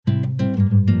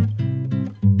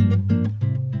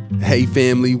Hey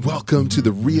family, welcome to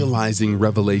the Realizing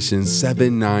Revelation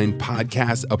 7-9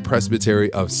 podcast, a presbytery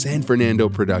of San Fernando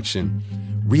production.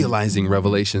 Realizing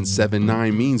Revelation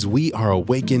 7-9 means we are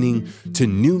awakening to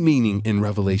new meaning in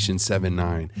Revelation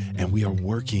 7-9, and we are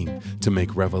working to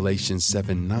make Revelation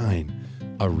 7-9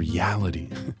 a reality.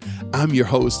 I'm your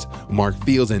host, Mark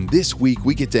Fields, and this week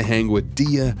we get to hang with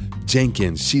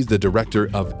Jenkins. She's the director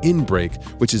of Inbreak,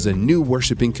 which is a new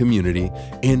worshiping community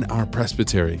in our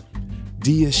presbytery.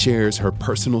 Dia shares her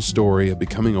personal story of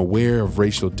becoming aware of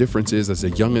racial differences as a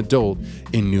young adult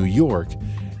in New York,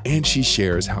 and she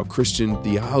shares how Christian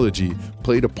theology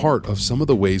played a part of some of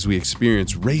the ways we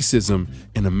experience racism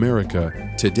in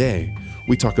America today.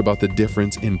 We talk about the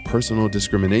difference in personal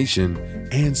discrimination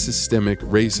and systemic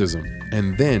racism.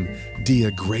 And then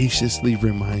Dia graciously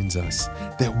reminds us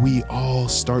that we all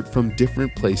start from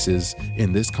different places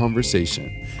in this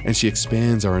conversation. And she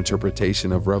expands our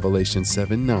interpretation of Revelation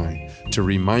 7-9 to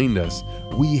remind us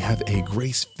we have a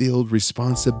grace-filled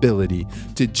responsibility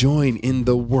to join in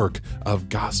the work of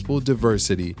gospel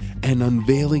diversity and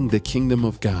unveiling the kingdom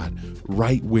of God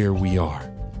right where we are.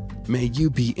 May you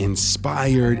be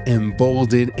inspired,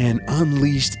 emboldened, and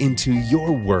unleashed into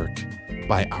your work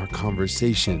by our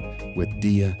conversation with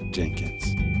Dia Jenkins.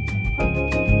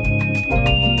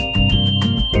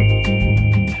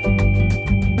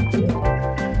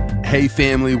 Hey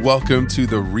family, welcome to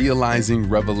the Realizing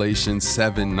Revelation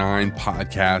 7-9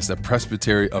 podcast, a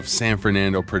presbytery of San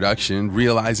Fernando production.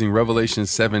 Realizing Revelation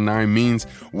 7-9 means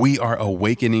we are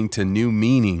awakening to new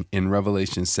meaning in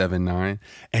Revelation 7-9,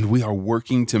 and we are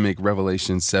working to make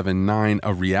Revelation 7-9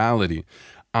 a reality.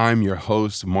 I'm your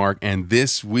host, Mark, and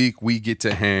this week we get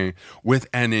to hang with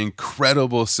an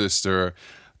incredible sister,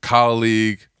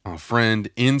 colleague, a friend,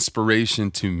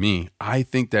 inspiration to me. I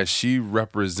think that she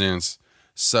represents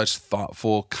such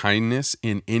thoughtful kindness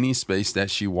in any space that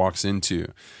she walks into.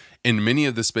 In many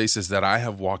of the spaces that I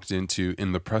have walked into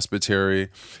in the presbytery,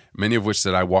 many of which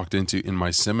that I walked into in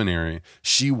my seminary,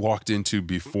 she walked into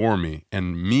before me,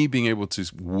 and me being able to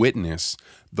witness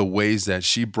the ways that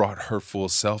she brought her full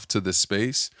self to the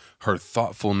space, her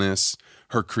thoughtfulness,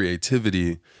 her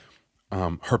creativity,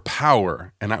 her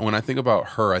power. And when I think about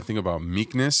her, I think about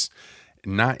meekness,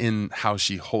 not in how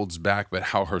she holds back, but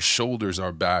how her shoulders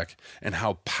are back and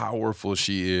how powerful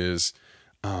she is,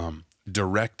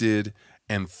 directed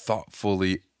and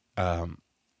thoughtfully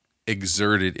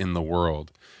exerted in the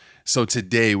world. So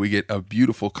today we get a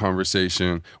beautiful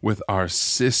conversation with our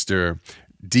sister,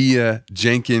 Dia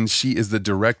Jenkins. She is the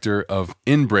director of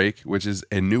Inbreak, which is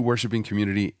a new worshiping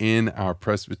community in our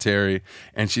presbytery,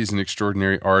 and she's an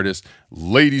extraordinary artist.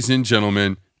 Ladies and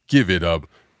gentlemen, give it up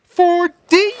for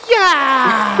Dia!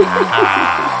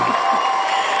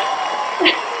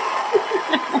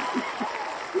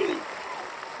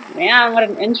 Man, what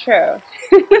an intro.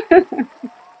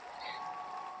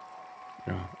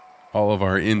 All of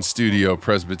our in-studio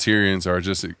Presbyterians are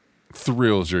just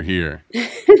thrilled you're here.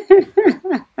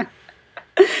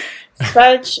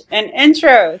 Such an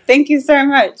intro. Thank you so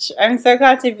much. I'm so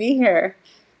glad to be here.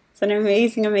 It's an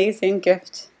amazing, amazing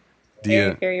gift.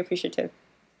 Very, very appreciative.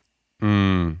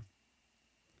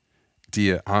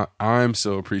 Dia, I'm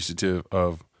so appreciative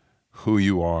of who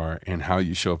you are and how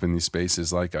you show up in these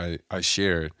spaces like I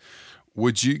shared.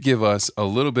 Would you give us a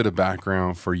little bit of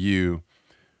background for you,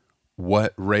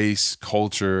 what race,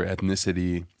 culture,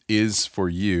 ethnicity is for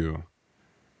you?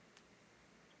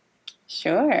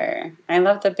 Sure. I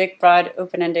love the big, broad,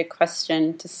 open-ended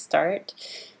question to start.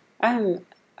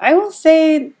 I will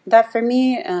say that for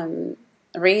me,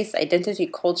 race, identity,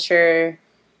 culture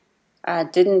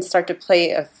didn't start to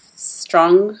play a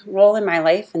strong role in my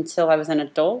life until I was an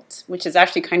adult, which is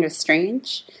actually kind of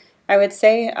strange, I would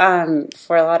say,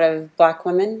 for a lot of Black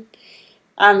women.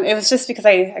 It was just because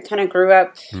I kind of grew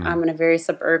up in a very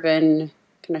suburban,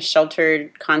 kind of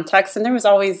sheltered context, and there was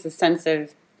always a sense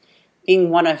of being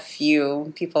one of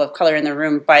few people of color in the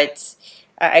room, but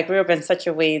I grew up in such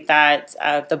a way that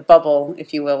the bubble,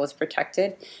 if you will, was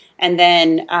protected. And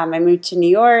then I moved to New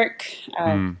York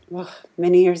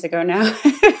many years ago now.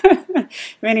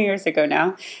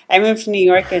 I moved to New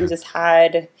York and just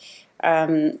had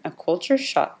a culture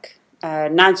shock,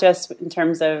 not just in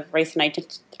terms of race and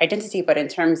identity, but in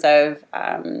terms of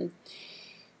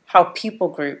how people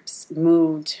groups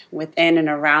moved within and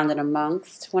around and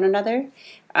amongst one another.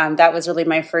 That was really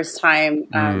my first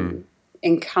time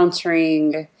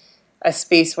encountering a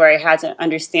space where I had to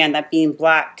understand that being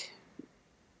Black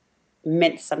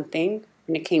meant something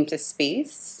when it came to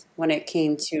space, when it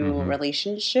came to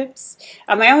relationships.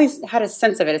 I always had a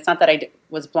sense of it. It's not that I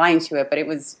was blind to it, but it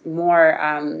was more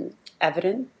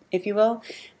evident if you will,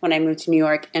 when I moved to New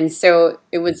York. And so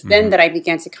it was then that I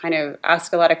began to kind of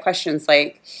ask a lot of questions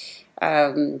like,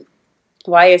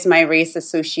 why is my race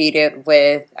associated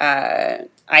with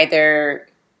either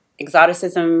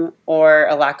exoticism or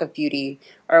a lack of beauty?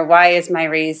 Or why is my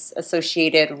race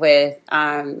associated with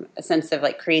a sense of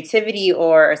like creativity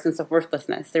or a sense of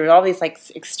worthlessness? There were all these like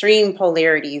extreme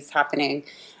polarities happening.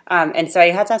 And so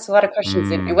I had to ask a lot of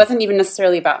questions. And it wasn't even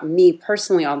necessarily about me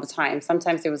personally all the time.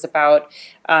 Sometimes it was about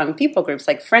people groups,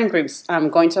 like friend groups,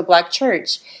 going to a Black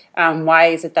church. Why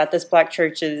is it that this Black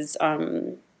church is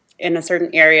in a certain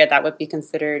area that would be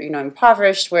considered,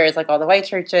 impoverished, whereas like all the white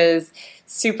churches,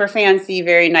 super fancy,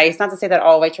 very nice. Not to say that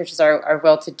all white churches are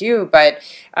well-to-do, but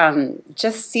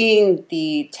just seeing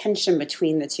the tension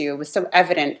between the two was so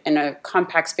evident in a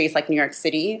compact space like New York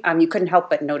City. You couldn't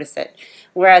help but notice it.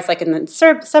 Whereas like in the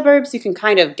suburbs, you can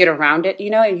kind of get around it,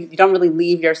 you don't really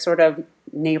leave your sort of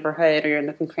neighborhood or your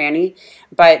nook and cranny.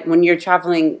 But when you're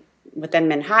traveling within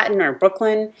Manhattan or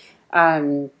Brooklyn,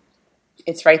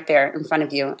 it's right there in front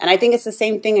of you. And I think it's the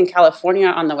same thing in California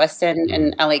on the West End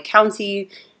in LA County.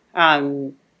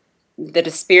 The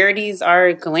disparities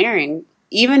are glaring,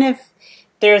 even if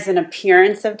there's an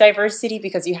appearance of diversity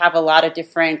because you have a lot of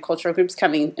different cultural groups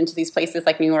coming into these places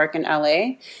like New York and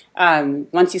LA.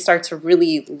 Once you start to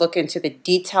really look into the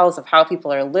details of how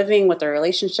people are living, what their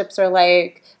relationships are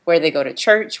like, where they go to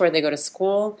church, where they go to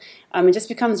school, it just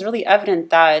becomes really evident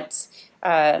that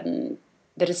the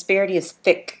disparity is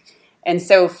thick. And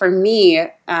so for me,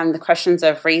 the questions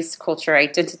of race, culture,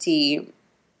 identity,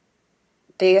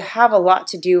 they have a lot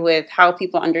to do with how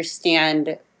people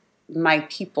understand my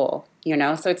people,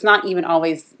 So it's not even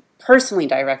always personally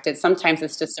directed. Sometimes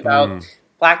it's just about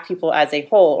Black people as a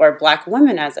whole or Black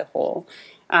women as a whole.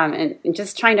 And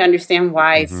just trying to understand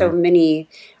why so many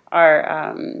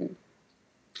are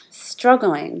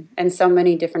struggling in so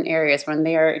many different areas when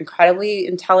they are incredibly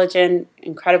intelligent,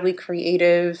 incredibly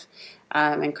creative,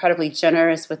 incredibly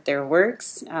generous with their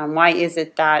works. Why is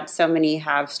it that so many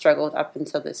have struggled up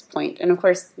until this point? And of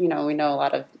course, we know a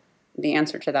lot of the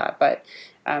answer to that, but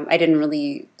I didn't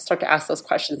really start to ask those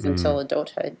questions until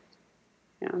adulthood.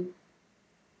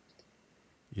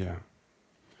 Yeah.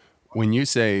 When you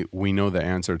say we know the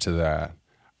answer to that,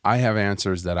 I have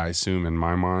answers that I assume in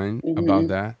my mind about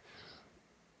that.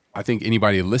 I think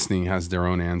anybody listening has their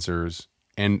own answers.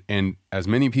 And as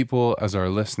many people as are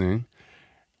listening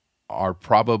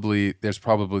there's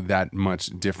probably that much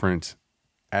different,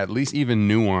 at least even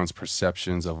nuanced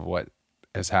perceptions of what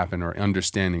has happened or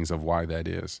understandings of why that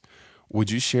is.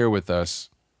 Would you share with us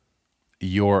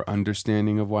your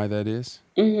understanding of why that is?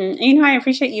 I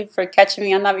appreciate you for catching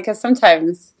me on that because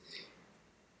sometimes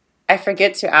I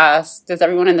forget to ask, does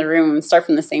everyone in the room start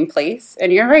from the same place?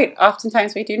 And you're right.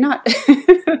 Oftentimes we do not.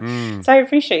 So I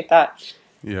appreciate that.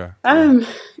 Yeah.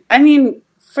 I mean,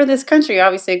 for this country,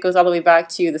 obviously, it goes all the way back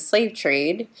to the slave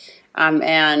trade.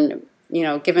 And,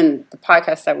 given the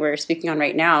podcast that we're speaking on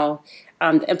right now,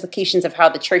 the implications of how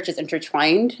the church is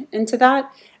intertwined into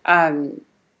that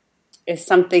is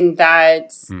something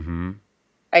that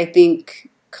I think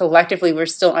collectively we're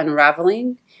still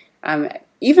unraveling.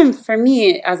 Even for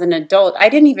me as an adult, I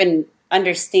didn't even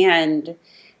understand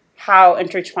how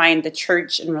intertwined the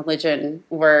church and religion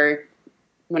were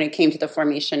when it came to the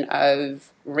formation of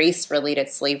race-related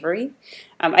slavery.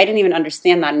 I didn't even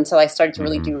understand that until I started to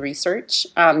really do research.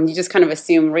 You just kind of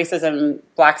assume racism,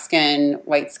 Black skin,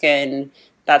 white skin,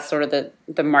 that's sort of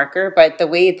the marker. But the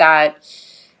way that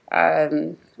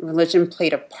religion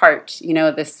played a part,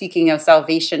 the seeking of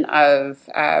salvation of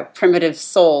primitive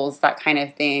souls, that kind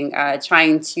of thing,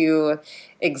 trying to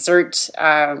exert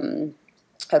a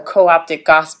co-opted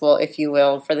gospel, if you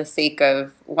will, for the sake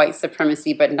of white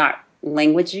supremacy, but not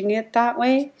languaging it that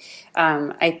way.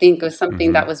 I think it was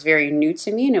something that was very new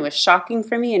to me, and it was shocking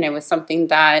for me, and it was something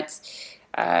that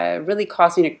really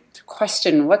caused me to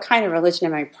question, what kind of religion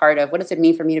am I part of? What does it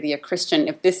mean for me to be a Christian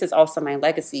if this is also my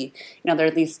legacy? There are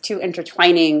these two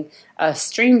intertwining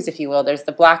streams, if you will. There's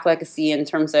the Black legacy in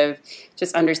terms of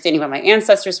just understanding what my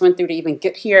ancestors went through to even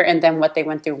get here, and then what they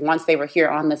went through once they were here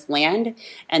on this land.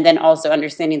 And then also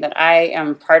understanding that I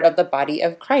am part of the body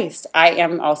of Christ. I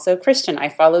am also Christian. I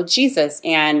follow Jesus.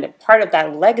 And part of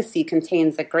that legacy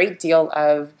contains a great deal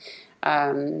of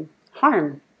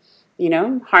harm.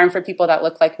 Harm for people that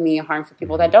look like me, harm for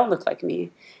people that don't look like me.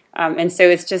 And so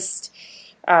it's just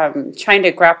trying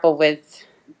to grapple with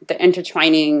the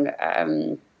intertwining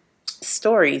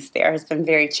stories there has been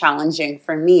very challenging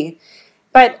for me.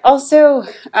 But also,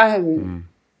 the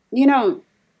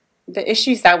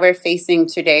issues that we're facing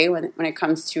today when it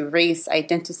comes to race,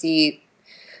 identity,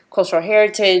 cultural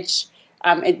heritage,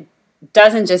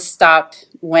 doesn't just stop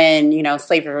when,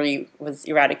 slavery was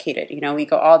eradicated. We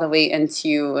go all the way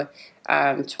into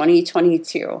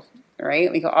 2022,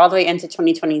 right? We go all the way into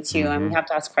 2022, and we have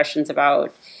to ask questions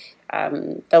about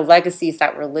the legacies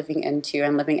that we're living into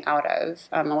and living out of.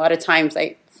 A lot of times,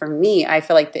 for me, I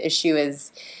feel like the issue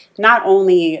is not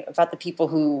only about the people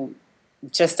who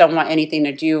just don't want anything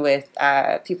to do with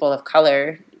people of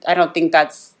color. I don't think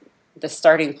that's the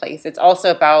starting place. It's also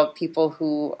about people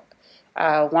who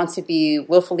want to be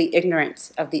willfully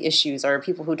ignorant of the issues, or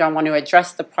people who don't want to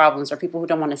address the problems, or people who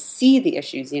don't want to see the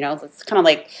issues. It's kind of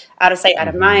like out of sight, out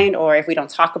of mind, or if we don't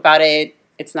talk about it,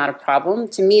 it's not a problem.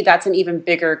 To me, that's an even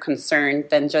bigger concern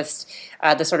than just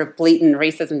the sort of blatant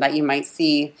racism that you might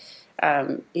see,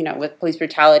 with police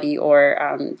brutality,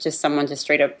 or just someone just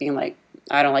straight up being like,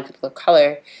 I don't like people of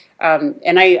color.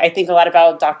 And I think a lot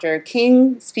about Dr.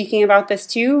 King speaking about this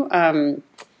too.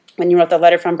 When you wrote the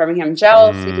letter from Birmingham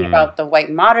jail, speaking about the white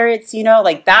moderates,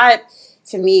 like that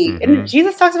to me, and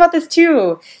Jesus talks about this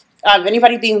too.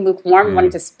 Anybody being lukewarm,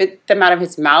 wanting to spit them out of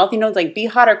his mouth, like be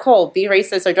hot or cold, be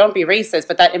racist or don't be racist.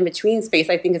 But that in between space,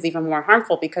 I think, is even more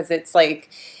harmful, because it's like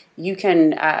you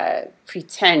can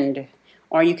pretend,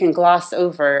 or you can gloss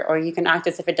over, or you can act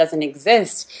as if it doesn't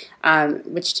exist,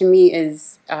 which to me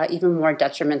is even more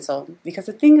detrimental. Because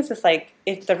the thing is, it's like,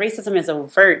 if the racism is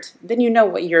overt, then you know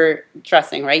what you're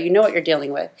addressing, right? You know what you're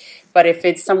dealing with. But if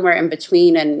it's somewhere in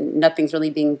between and nothing's really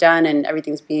being done and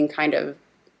everything's being kind of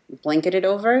blanketed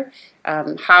over,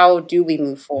 how do we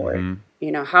move forward?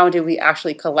 How do we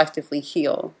actually collectively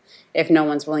heal if no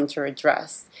one's willing to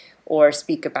address or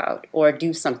speak about or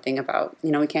do something about?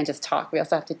 We can't just talk. We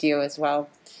also have to deal as well.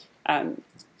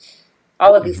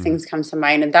 All of these things come to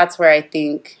mind, and that's where I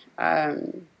think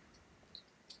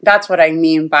that's what I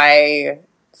mean by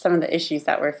some of the issues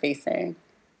that we're facing.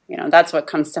 That's what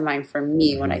comes to mind for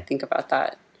me when I think about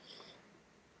that.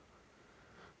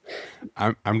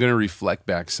 I'm going to reflect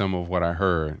back some of what I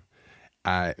heard,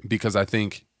 because I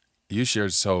think you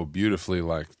shared so beautifully,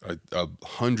 like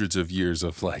hundreds of years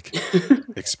of like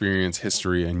experience,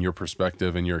 history, and your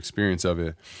perspective and your experience of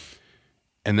it.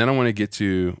 And then I want to get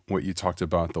to what you talked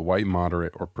about, the white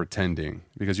moderate or pretending,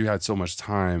 because you had so much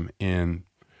time in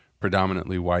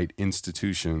predominantly white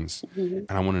institutions, and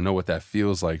I want to know what that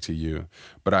feels like to you.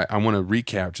 But I want to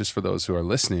recap, just for those who are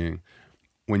listening,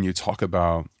 when you talk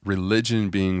about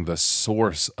religion being the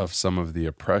source of some of the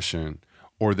oppression,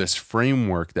 or this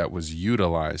framework that was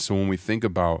utilized. So when we think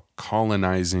about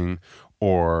colonizing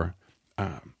or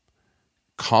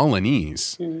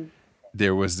colonies,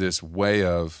 there was this way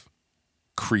of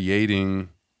creating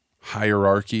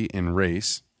hierarchy in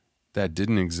race that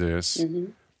didn't exist,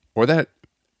 or that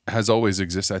has always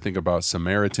existed. I think about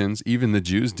Samaritans. Even the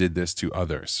Jews did this to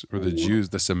others. Or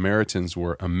the Samaritans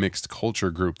were a mixed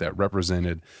culture group that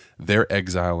represented their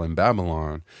exile in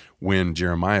Babylon, when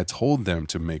Jeremiah told them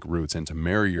to make roots and to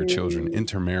marry your children,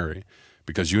 intermarry,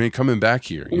 because you ain't coming back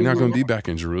here. You're not going to be back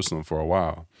in Jerusalem for a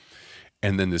while.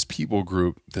 And then this people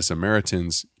group, the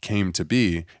Samaritans, came to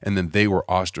be, and then they were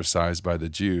ostracized by the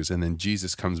Jews. And then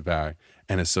Jesus comes back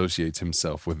and associates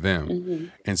himself with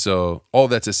them. And so all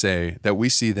that to say that we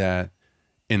see that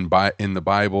in the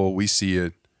Bible, we see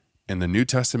it in the New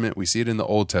Testament, we see it in the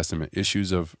Old Testament,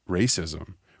 issues of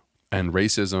racism. And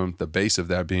racism, the base of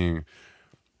that being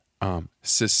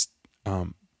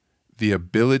the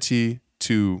ability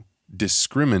to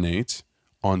discriminate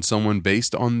on someone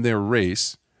based on their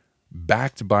race,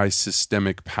 backed by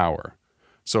systemic power.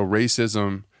 So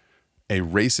racism, a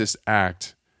racist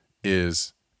act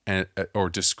is, or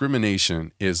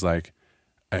discrimination is like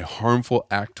a harmful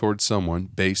act towards someone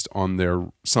based on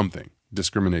their something.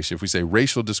 Discrimination. If we say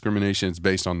racial discrimination, it's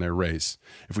based on their race.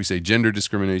 If we say gender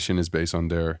discrimination, it's based on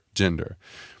their gender.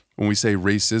 When we say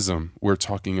racism, we're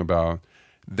talking about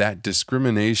that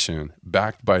discrimination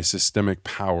backed by systemic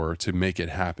power to make it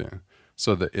happen.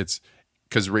 So that it's,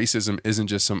 because racism isn't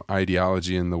just some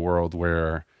ideology in the world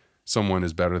where someone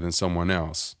is better than someone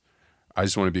else. I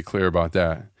just want to be clear about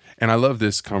that. And I love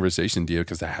this conversation, Dia,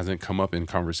 because that hasn't come up in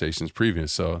conversations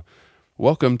previous. So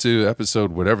welcome to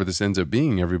episode whatever this ends up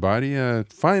being, everybody.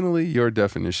 Finally, your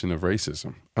definition of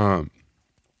racism.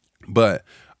 But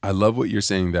I love what you're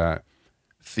saying, that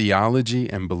theology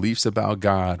and beliefs about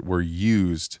God were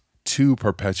used to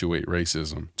perpetuate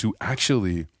racism, to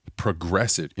actually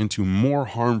progress it into more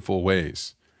harmful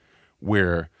ways,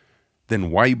 where then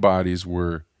white bodies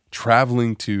were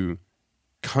traveling to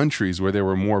countries where there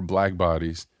were more black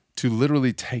bodies to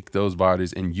literally take those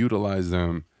bodies and utilize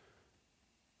them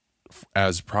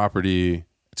as property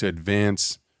to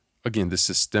advance, again, the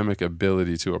systemic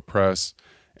ability to oppress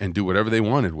and do whatever they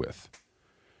wanted with.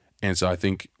 And so I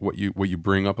think what you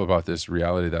bring up about this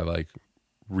reality that like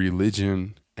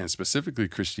religion and specifically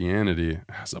Christianity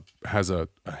has a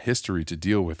history to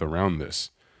deal with around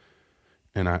this.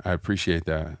 And I appreciate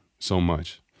that so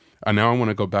much. And now I want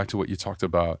to go back to what you talked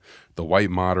about, the white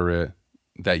moderate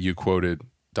that you quoted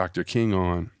Dr. King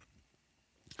on.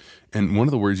 And one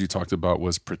of the words you talked about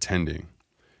was pretending.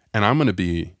 And I'm going to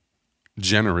be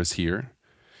generous here.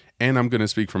 And I'm going to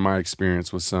speak from my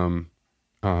experience with some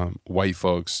white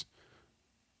folks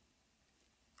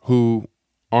who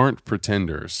aren't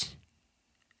pretenders.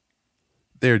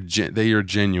 They are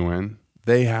genuine.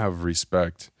 They have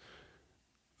respect.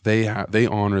 They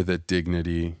honor the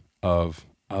dignity of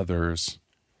others,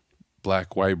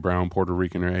 black, white, brown, Puerto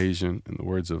Rican, or Asian, in the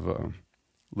words of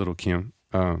Little Kim.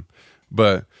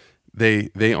 But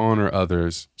they honor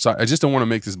others. So I just don't want to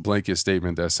make this blanket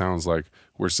statement that sounds like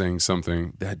we're saying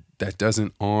something that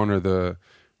doesn't honor the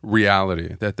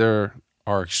reality that there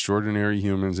are extraordinary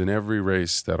humans in every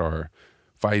race that are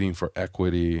fighting for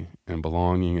equity and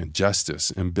belonging and justice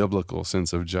and biblical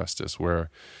sense of justice, where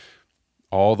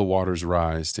all the waters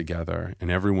rise together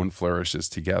and everyone flourishes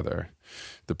together.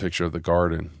 The picture of the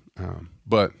garden.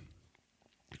 But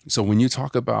so when you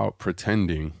talk about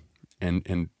pretending,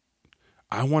 and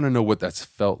I want to know what that's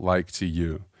felt like to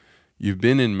you. You've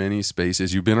been in many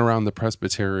spaces. You've been around the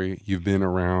presbytery. You've been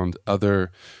around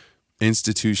other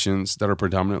institutions that are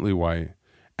predominantly white.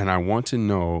 And I want to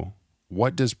know,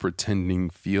 what does pretending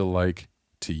feel like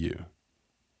to you?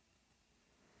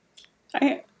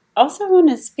 I also want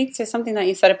to speak to something that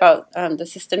you said about the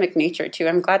systemic nature too.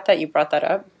 I'm glad that you brought that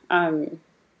up.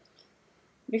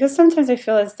 Because sometimes I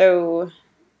feel as though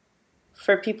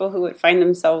for people who would find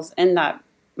themselves in that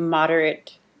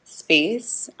moderate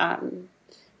space,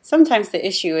 sometimes the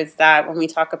issue is that when we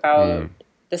talk about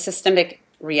the systemic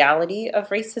reality of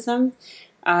racism,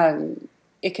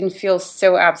 it can feel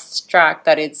so abstract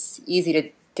that it's easy to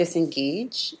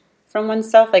disengage from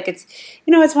oneself. Like it's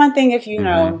one thing if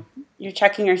you're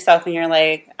checking yourself and you're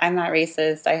like, I'm not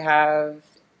racist. I have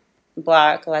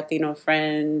Black, Latino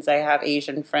friends. I have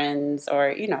Asian friends,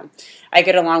 or I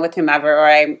get along with whomever, or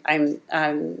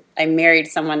I married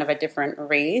someone of a different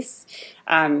race.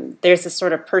 There's this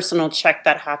sort of personal check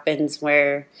that happens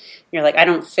where you're like, I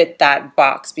don't fit that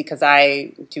box because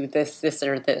I do this,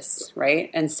 or this, right?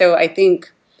 And so I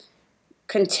think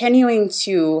continuing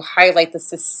to highlight the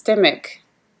systemic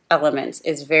element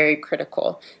is very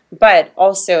critical. But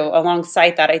also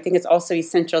alongside that, I think it's also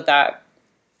essential that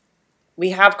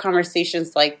we have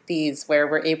conversations like these where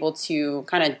we're able to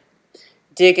kind of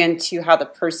dig into how the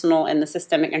personal and the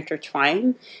systemic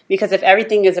intertwine. Because if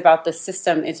everything is about the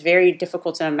system, it's very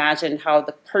difficult to imagine how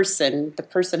the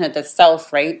personhood, the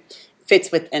self, right,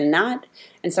 fits within that.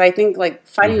 And so I think like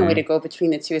finding a way to go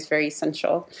between the two is very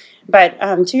essential. But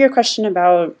to your question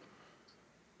about,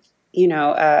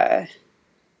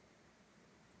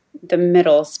 the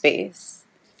middle space,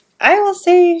 I will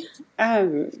say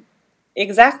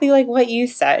exactly like what you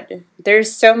said.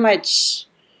 There's so much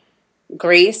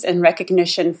grace and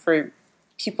recognition for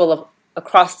people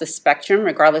across the spectrum,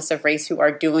 regardless of race, who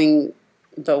are doing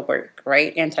the work,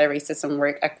 right? Anti-racism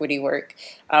work, equity work,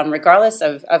 regardless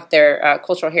of their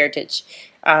cultural heritage.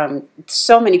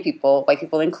 So many people, white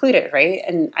people included, right?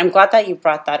 And I'm glad that you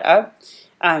brought that up.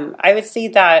 I would say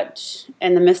that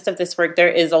in the midst of this work, there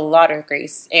is a lot of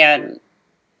grace. And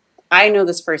I know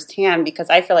this firsthand because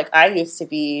I feel like I used to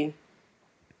be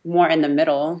more in the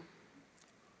middle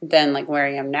than like where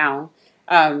I am now.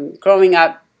 Growing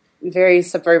up, very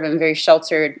suburban, very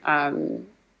sheltered,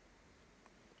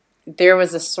 there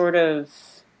was this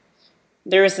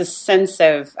sense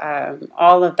of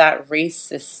all of that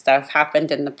racist stuff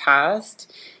happened in the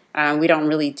past. We don't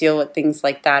really deal with things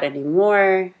like that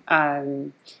anymore.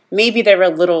 Maybe there were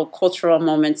little cultural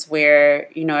moments where,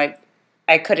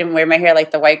 I couldn't wear my hair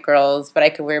like the white girls, but I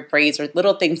could wear braids or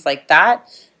little things like that.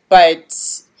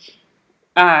 But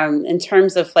in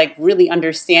terms of like really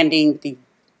understanding the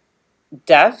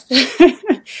depth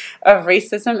of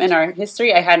racism in our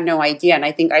history, I had no idea. And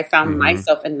I think I found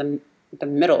myself in the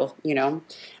middle,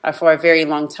 for a very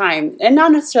long time. And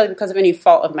not necessarily because of any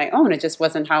fault of my own. It just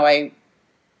wasn't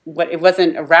it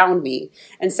wasn't around me.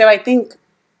 And so I think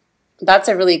that's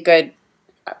a really good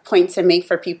point to make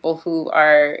for people who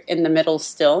are in the middle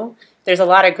still. There's a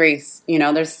lot of grace,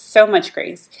 there's so much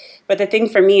grace. But the thing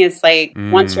for me is like,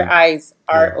 once your eyes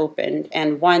are opened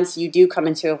and once you do come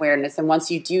into awareness and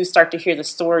once you do start to hear the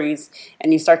stories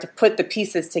and you start to put the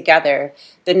pieces together,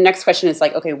 the next question is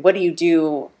like, okay, what do you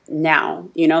do now?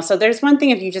 So there's one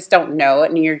thing if you just don't know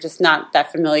and you're just not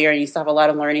that familiar and you still have a lot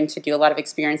of learning to do, a lot of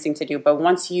experiencing to do. But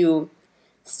once you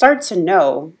start to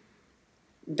know,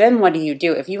 then what do you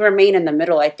do? If you remain in the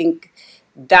middle, I think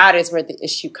that is where the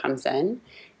issue comes in,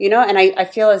 and I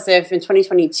feel as if in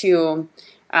 2022,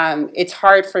 it's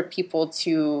hard for people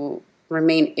to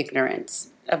remain ignorant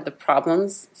of the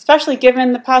problems, especially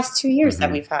given the past 2 years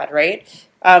that we've had, right?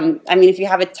 I mean, if you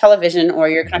have a television or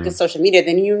you're connected to social media,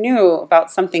 then you knew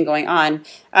about something going on.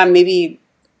 Maybe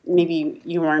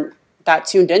you weren't that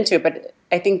tuned into it, but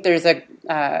I think there's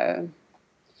a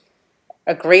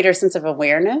greater sense of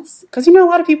awareness, because a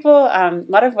lot of people, a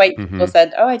lot of white people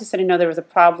said, "Oh, I just didn't know there was a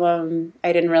problem.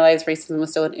 I didn't realize racism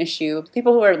was still an issue."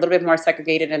 People who are a little bit more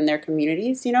segregated in their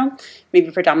communities,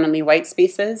 maybe predominantly white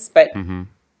spaces, but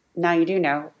now you do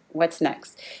know what's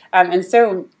next. And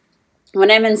so when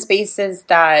I'm in spaces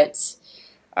that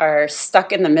are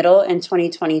stuck in the middle in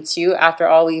 2022, after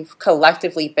all we've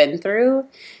collectively been through,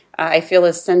 I feel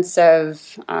a sense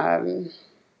of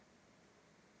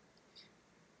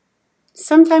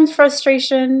sometimes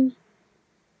frustration,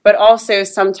 but also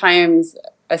sometimes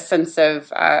a sense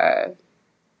of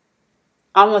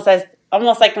almost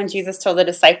like when Jesus told the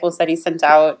disciples that he sent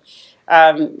out,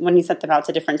 when he sent them out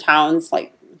to different towns,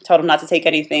 like told them not to take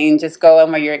anything, just go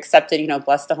and where you're accepted,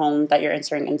 bless the home that you're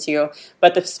entering into.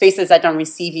 But the spaces that don't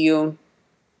receive you,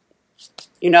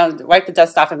 wipe the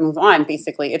dust off and move on,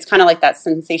 basically. It's kind of like that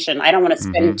sensation. I don't want to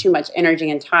spend too much energy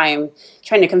and time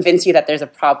trying to convince you that there's a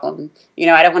problem.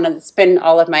 I don't want to spend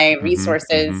all of my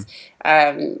resources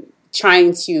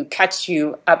trying to catch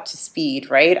you up to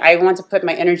speed, right? I want to put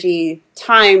my energy,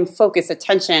 time, focus,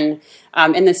 attention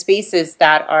in the spaces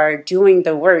that are doing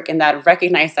the work and that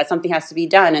recognize that something has to be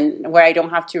done, and where I don't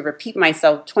have to repeat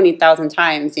myself 20,000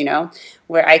 times,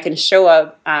 where I can show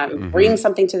up, bring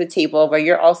something to the table, where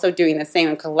you're also doing the same,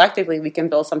 and collectively we can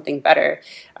build something better.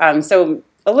 So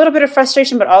a little bit of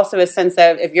frustration, but also a sense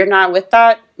of, if you're not with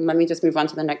that, let me just move on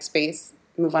to the next space,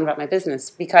 move on about my business,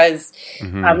 because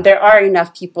there are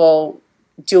enough people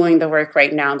doing the work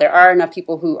right now. There are enough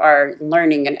people who are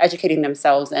learning and educating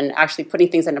themselves and actually putting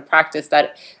things into practice,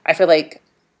 that I feel like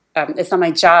it's not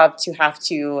my job to have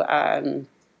to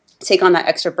take on that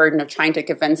extra burden of trying to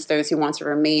convince those who want to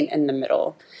remain in the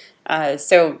middle.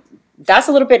 So that's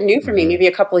a little bit new for me. Maybe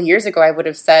a couple of years ago, I would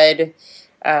have said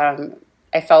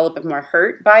I felt a little bit more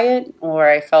hurt by it, or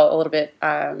I felt a little bit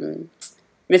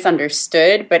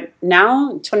misunderstood. But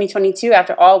now, 2022,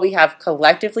 after all we have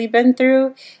collectively been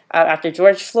through, after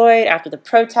George Floyd, after the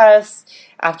protests,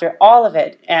 after all of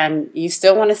it, and you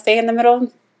still want to stay in the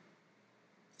middle,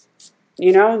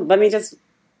 let me just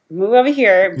move over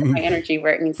here, put my energy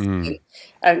where it needs to be.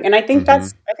 And I think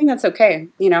that's okay. I think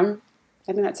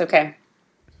that's okay.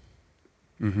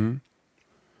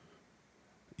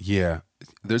 Yeah.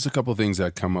 There's a couple things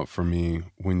that come up for me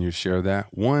when you share that.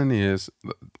 One is,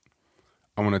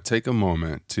 I want to take a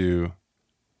moment to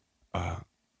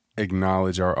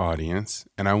acknowledge our audience.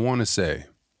 And I want to say,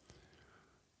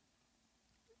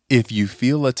 if you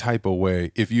feel a type of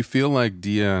way, if you feel like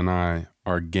Dia and I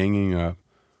are ganging up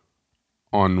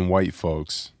on white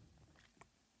folks,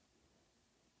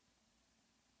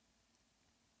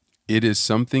 it is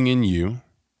something in you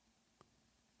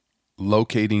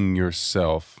locating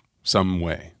yourself some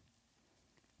way.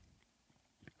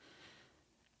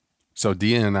 So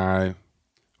Dia and I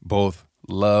both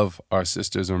love our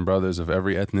sisters and brothers of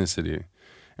every ethnicity,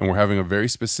 and we're having a very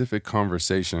specific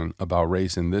conversation about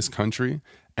race in this country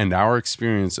and our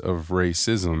experience of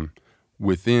racism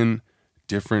within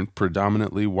different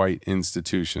predominantly white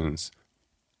institutions,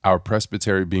 our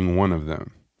presbytery being one of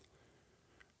them.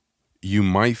 You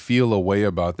might feel a way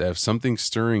about that. If something's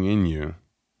stirring in you,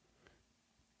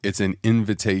 it's an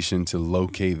invitation to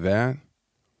locate that.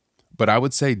 But I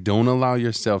would say, don't allow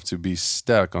yourself to be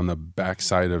stuck on the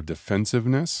backside of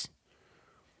defensiveness,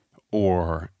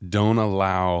 or don't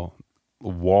allow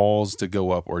walls to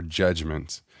go up or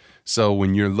judgment. So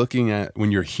when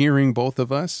you're hearing both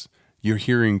of us, you're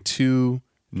hearing two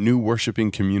new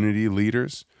worshiping community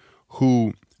leaders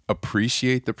who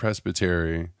appreciate the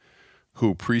presbytery, who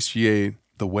appreciate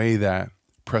the way that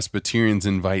Presbyterians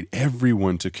invite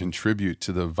everyone to contribute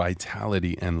to the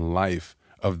vitality and life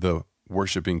of the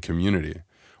worshiping community.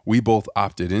 We both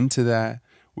opted into that.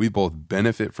 We both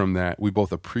benefit from that. We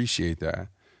both appreciate that.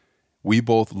 We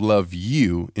both love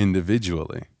you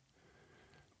individually.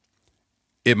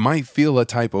 It might feel a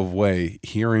type of way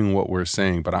hearing what we're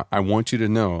saying, but I want you to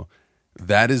know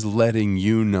that is letting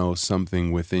you know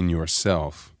something within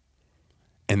yourself.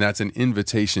 And that's an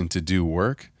invitation to do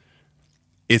work.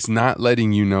 It's not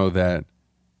letting you know that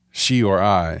she or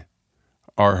I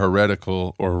are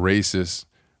heretical or racist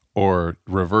or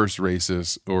reverse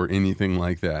racist or anything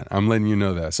like that. I'm letting you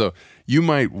know that. So you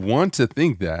might want to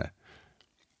think that.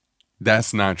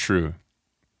 That's not true.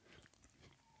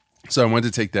 So I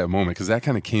wanted to take that moment because that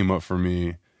kind of came up for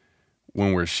me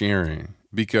when we're sharing,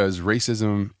 because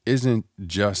racism isn't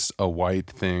just a white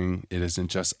thing. It isn't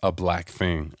just a black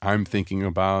thing. I'm thinking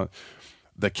about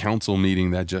the council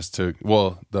meeting that just took,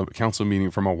 the council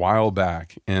meeting from a while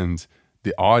back and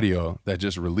the audio that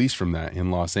just released from that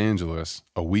in Los Angeles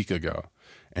a week ago.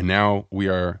 And now we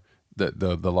are,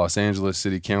 the Los Angeles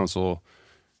City Council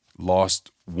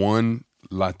lost one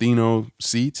Latino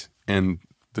seat, and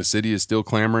the city is still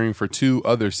clamoring for 2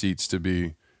 other seats to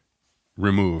be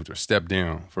removed or stepped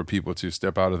down, for people to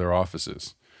step out of their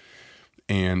offices.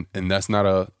 And that's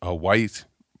not a white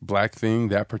black thing.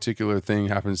 That particular thing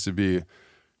happens to be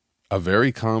a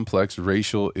very complex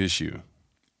racial issue,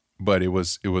 but it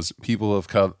was people of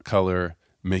color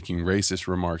making racist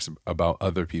remarks about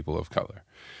other people of color.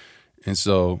 And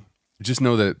so just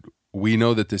know that we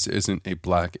know that this isn't a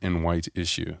black and white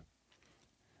issue.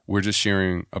 We're just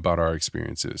sharing about our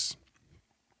experiences.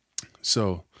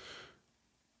 So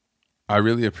I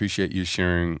really appreciate you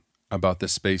sharing about the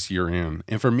space you're in.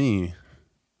 And for me,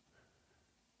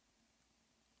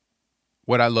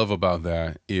 what I love about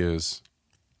that is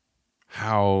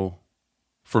how,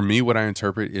 for me, what I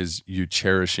interpret is you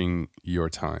cherishing your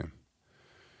time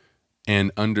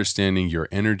and understanding your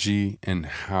energy and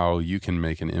how you can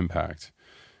make an impact.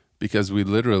 Because we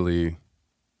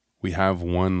have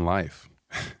one life.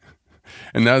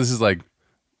 And now this is like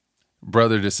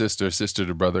brother to sister, sister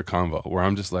to brother convo, where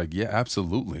I'm just like, yeah,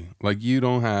 absolutely. Like,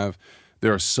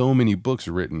 there are so many books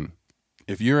written.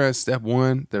 If you're at step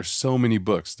 1, there's so many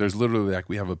books. There's literally, like,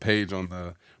 we have a page on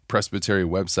the Presbytery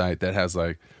website that has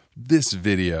like this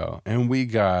video, and we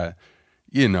got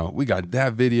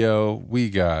that video. We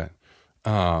got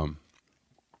Brian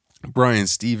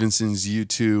Stevenson's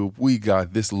YouTube. We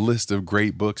got this list of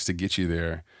great books to get you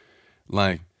there.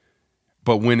 Like,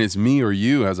 but when it's me or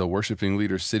you as a worshiping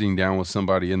leader sitting down with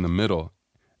somebody in the middle,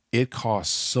 it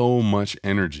costs so much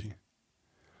energy.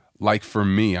 Like for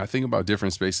me, I think about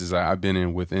different spaces I've been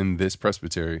in within this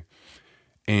presbytery,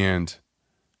 and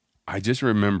I just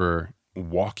remember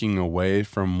walking away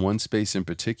from one space in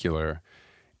particular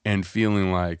and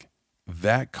feeling like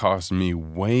that cost me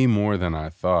way more than I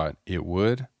thought it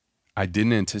would. I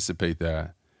didn't anticipate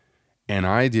that. And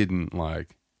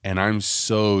I'm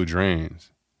so drained.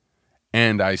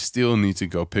 And I still need to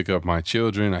go pick up my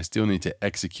children. I still need to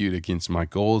execute against my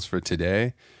goals for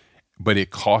today. But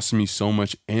it cost me so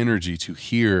much energy to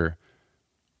hear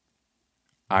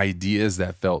ideas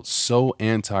that felt so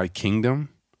anti-kingdom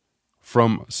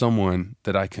from someone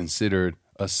that I considered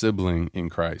a sibling in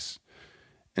Christ.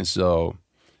 And so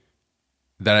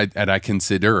that I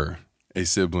consider a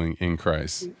sibling in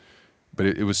Christ. But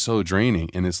it was so draining.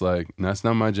 And it's like, that's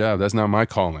not my job. That's not my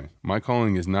calling. My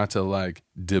calling is not to like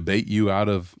debate you out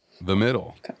of the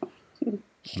middle.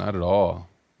 Not at all.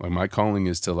 Like, my calling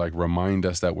is to like remind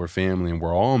us that we're family and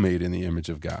we're all made in the image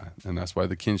of God. And that's why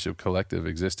the Kinship Collective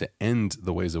exists, to end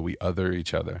the ways that we other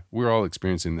each other. We're all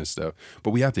experiencing this stuff, but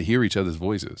we have to hear each other's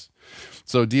voices.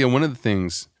 So Dia, one of the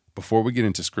things before we get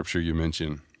into scripture, you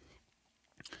mentioned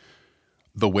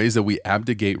the ways that we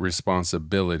abdicate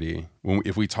responsibility.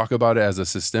 If we talk about it as a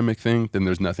systemic thing, then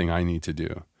there's nothing I need to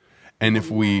do. And if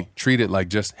we treat it like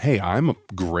just, hey, I'm a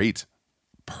great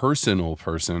personal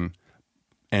person,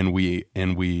 and we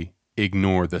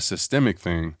ignore the systemic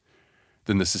thing,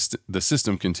 then the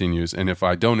system continues. And if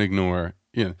I don't ignore,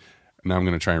 now I'm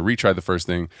going to try and retry the first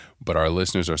thing, but our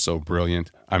listeners are so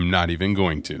brilliant, I'm not even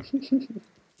going to.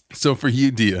 So for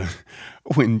you, Dia,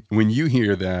 when you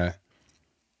hear that,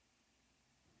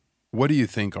 what do you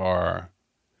think are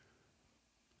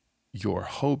your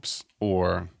hopes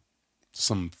or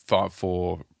some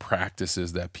thoughtful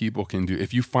practices that people can do?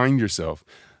 If you find yourself,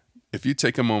 if you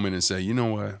take a moment and say, you know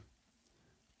what,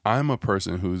 I'm a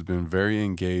person who's been very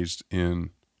engaged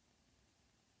in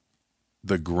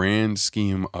the grand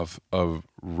scheme of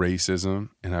racism,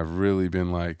 and I've really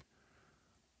been like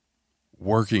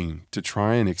working to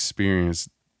try and experience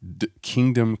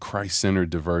kingdom Christ-centered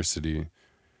diversity.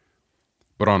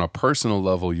 But on a personal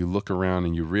level, you look around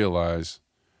and you realize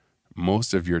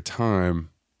most of your time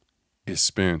is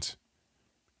spent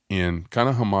in kind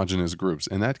of homogenous groups.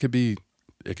 And that could be,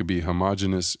 it could be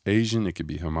homogenous Asian, it could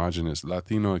be homogenous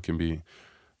Latino, it can be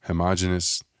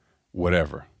homogenous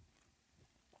whatever.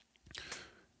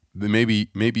 Maybe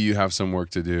you have some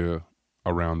work to do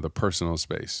around the personal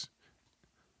space.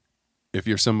 If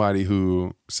you're somebody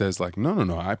who says like, no,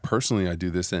 I do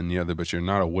this, that, and the other, but you're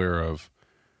not aware of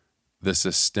the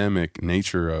systemic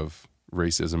nature of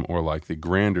racism, or like the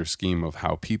grander scheme of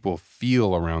how people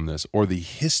feel around this, or the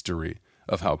history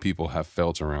of how people have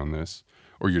felt around this,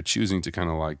 or you're choosing to kind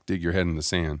of like dig your head in the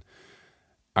sand.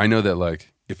 I know that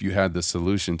like if you had the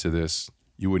solution to this,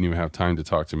 you wouldn't even have time to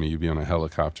talk to me. You'd be on a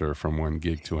helicopter from one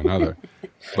gig to another.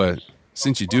 But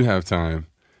since you do have time,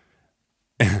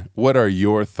 what are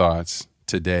your thoughts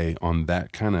today on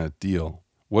that kind of deal?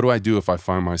 What do I do if I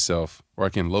find myself, or I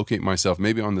can locate myself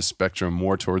maybe on the spectrum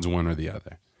more towards one or the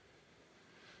other?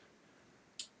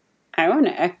 I want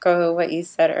to echo what you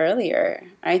said earlier.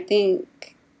 I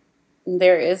think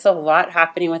there is a lot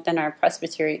happening within our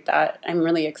presbytery that I'm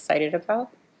really excited about.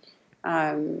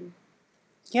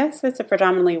 Yes, it's a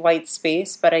predominantly white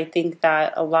space, but I think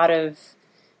that a lot of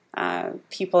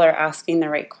people are asking the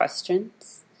right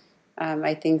questions.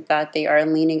 I think that they are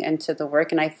leaning into the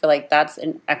work, and I feel like that's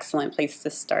an excellent place to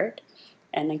start.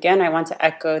 And again, I want to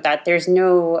echo that there's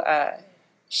no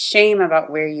shame about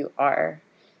where you are.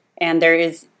 And there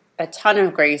is a ton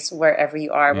of grace wherever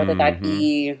you are, whether that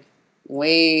be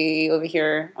way over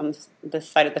here on this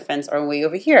side of the fence or way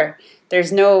over here.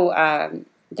 There's no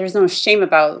shame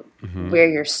about where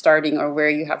you're starting or where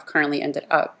you have currently ended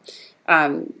up.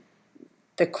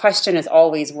 The question is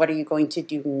always, what are you going to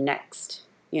do next?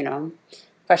 The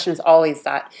question is always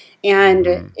that.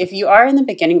 And if you are in the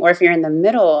beginning or if you're in the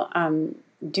middle,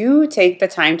 do take the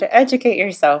time to educate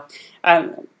yourself.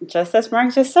 Just as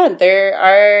Mark just said, there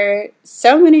are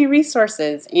so many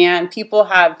resources, and people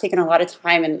have taken a lot of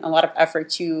time and a lot of effort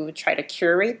to try to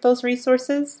curate those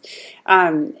resources.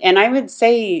 And I would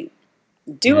say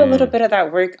do a little bit of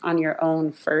that work on your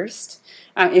own first,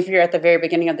 if you're at the very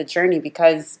beginning of the journey,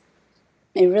 because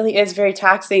it really is very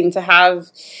taxing to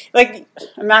have,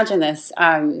 imagine this.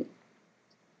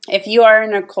 If you are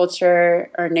in a culture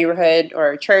or neighborhood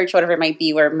or church, whatever it might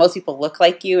be, where most people look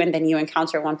like you, and then you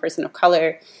encounter one person of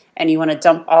color and you want to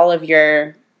dump all of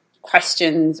your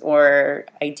questions or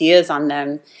ideas on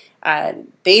them,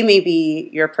 they may be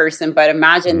your person, but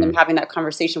imagine them having that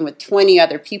conversation with 20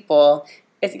 other people.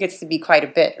 It gets to be quite a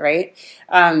bit, right?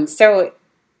 So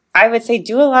I would say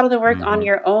do a lot of the work on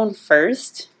your own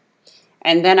first.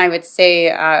 And then I would say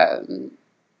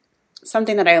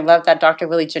something that I love that Dr.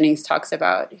 Willie Jennings talks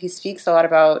about. He speaks a lot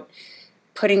about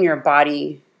putting your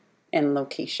body in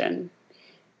location,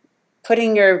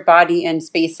 putting your body in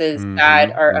spaces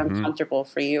that are uncomfortable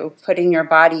for you, putting your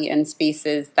body in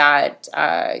spaces that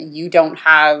you don't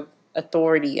have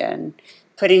authority in,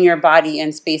 putting your body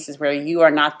in spaces where you are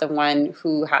not the one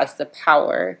who has the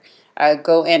power.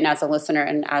 Go in as a listener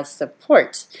and as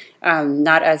support,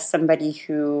 not as somebody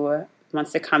who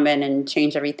wants to come in and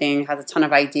change everything, has a ton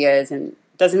of ideas, and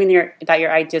doesn't mean that your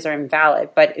ideas are invalid,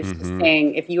 but it's just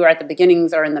saying if you are at the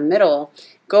beginnings or in the middle,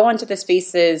 go into the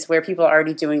spaces where people are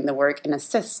already doing the work and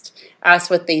assist, ask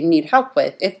what they need help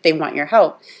with if they want your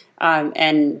help,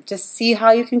 and just see how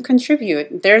you can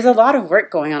contribute. There's a lot of work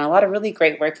going on, a lot of really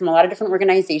great work from a lot of different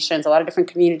organizations, a lot of different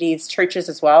communities, churches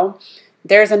as well.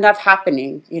 There's enough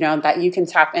happening, that you can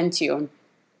tap into.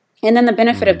 And then the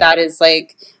benefit of that is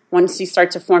once you start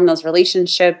to form those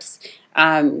relationships,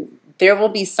 there will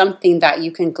be something that you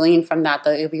can glean from that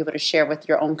you'll be able to share with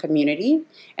your own community.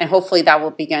 And hopefully that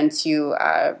will begin to,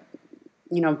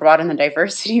 broaden the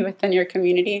diversity within your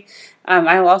community.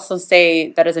 I will also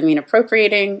say that doesn't mean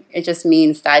appropriating. It just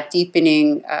means that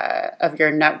deepening of your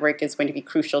network is going to be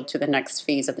crucial to the next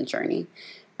phase of the journey.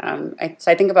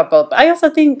 So I think about both. But I also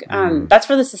think that's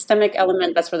for the systemic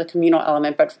element, that's for the communal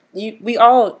element. But we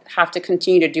all have to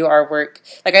continue to do our work.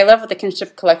 I love what the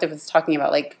Kinship Collective is talking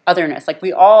about, otherness.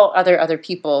 We all other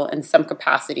people in some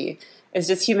capacity. It's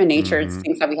just human nature. It's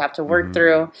things that we have to work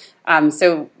through.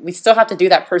 So we still have to do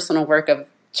that personal work of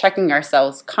checking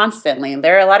ourselves constantly. And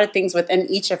there are a lot of things within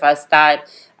each of us that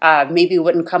maybe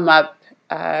wouldn't come up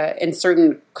in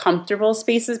certain comfortable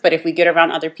spaces, but if we get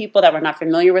around other people that we're not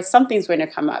familiar with, something's going to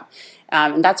come up.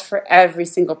 And that's for every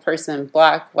single person,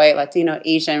 Black, white, Latino,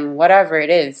 Asian, whatever it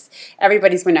is.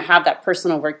 Everybody's going to have that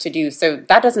personal work to do. So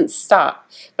that doesn't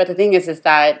stop. But the thing is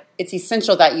that it's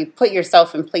essential that you put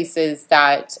yourself in places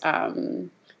that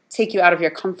take you out of your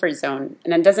comfort zone.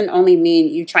 And it doesn't only mean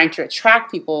you trying to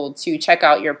attract people to check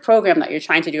out your program that you're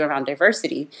trying to do around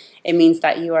diversity. It means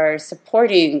that you are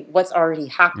supporting what's already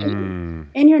happening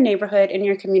in your neighborhood, in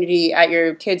your community, at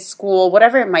your kids' school,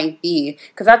 whatever it might be,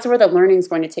 because that's where the learning is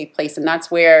going to take place. And that's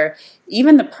where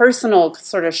even the personal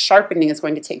sort of sharpening is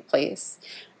going to take place.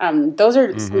 Those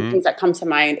are some things that come to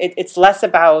mind. It's less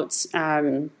about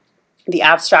the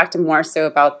abstract and more so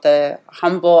about the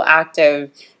humble act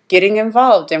of getting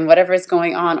involved in whatever is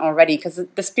going on already, because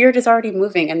the spirit is already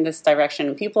moving in this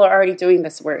direction. People are already doing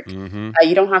this work.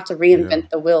 You don't have to reinvent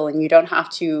the wheel, and you don't have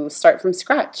to start from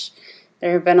scratch.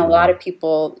 There have been a lot of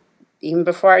people, even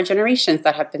before our generations,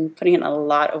 that have been putting in a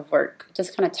lot of work.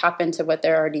 Just kind of tap into what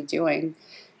they're already doing.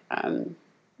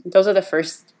 Those are the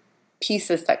first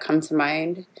pieces that come to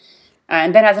mind.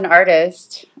 And then as an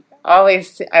artist, I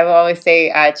will always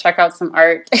say, check out some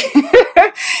art,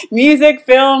 music,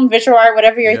 film, visual art,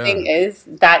 whatever your thing is,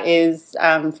 that is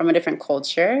from a different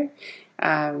culture.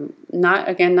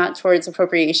 Not towards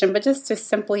appropriation, but just to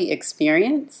simply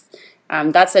experience.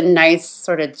 That's a nice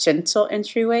sort of gentle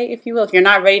entryway, if you will. If you're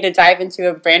not ready to dive into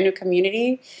a brand new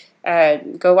community,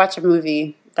 go watch a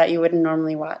movie that you wouldn't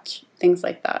normally watch. Things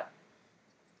like that.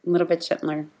 A little bit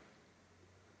gentler.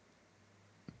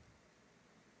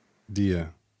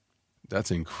 Dia,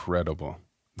 that's incredible.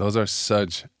 Those are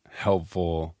such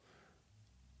helpful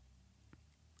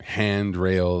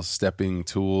handrails, stepping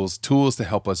tools to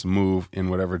help us move in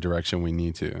whatever direction we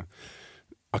need to.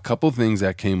 A couple things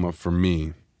that came up for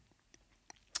me.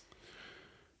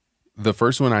 The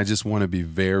first one, I just want to be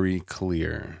very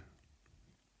clear.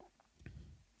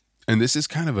 And this is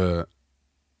kind of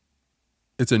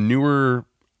it's a newer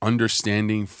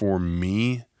understanding for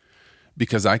me,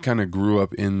 because I kind of grew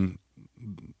up in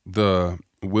the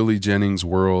Willie Jennings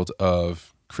world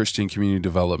of Christian community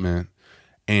development.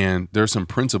 And there's some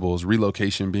principles,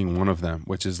 relocation being one of them,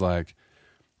 which is like,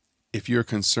 if your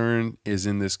concern is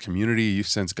in this community, you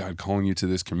sense God calling you to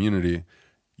this community,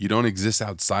 you don't exist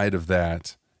outside of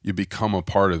that. You become a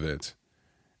part of it.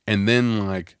 And then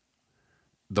like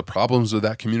the problems of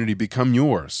that community become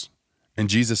yours. And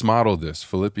Jesus modeled this,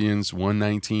 Philippians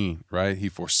 1:19, right? He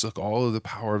forsook all of the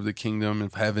power of the kingdom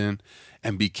of heaven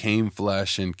and became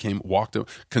flesh and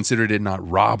considered it not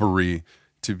robbery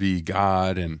to be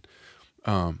God. And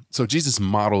so Jesus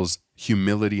models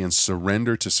humility and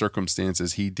surrender to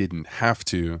circumstances he didn't have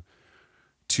to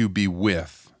be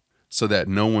with, so that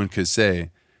no one could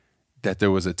say that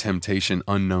there was a temptation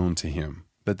unknown to him,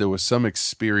 that there was some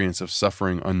experience of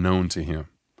suffering unknown to him.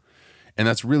 And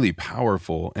that's really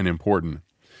powerful and important.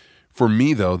 For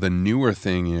me, though, the newer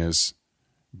thing is,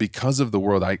 because of the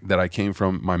world that I came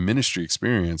from, my ministry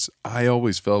experience, I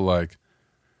always felt like,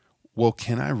 well,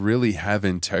 can I really have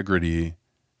integrity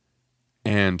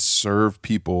and serve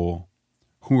people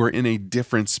who are in a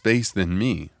different space than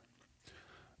me?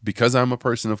 Because I'm a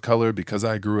person of color, because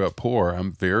I grew up poor,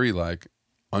 I'm very like,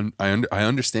 I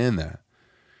understand that.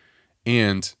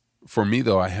 And for me,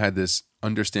 though, I had this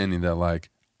understanding that like,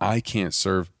 I can't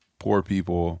serve poor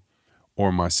people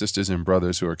or my sisters and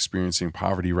brothers who are experiencing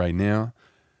poverty right now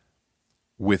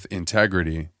with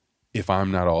integrity if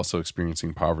I'm not also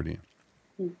experiencing poverty.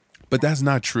 But that's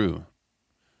not true.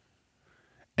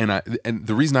 And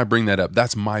the reason I bring that up,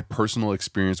 that's my personal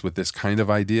experience with this kind of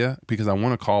idea, because I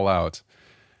want to call out,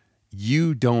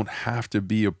 you don't have to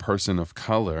be a person of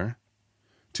color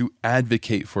to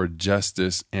advocate for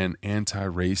justice and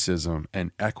anti-racism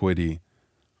and equity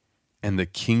and the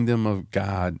kingdom of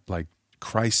God, like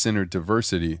Christ-centered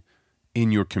diversity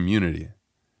in your community.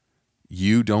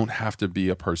 You don't have to be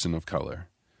a person of color.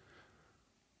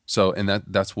 So, and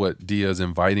that's what Dia is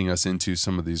inviting us into,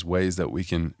 some of these ways that we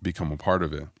can become a part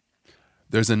of it.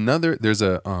 There's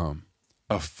a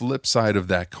flip side of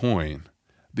that coin,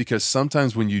 because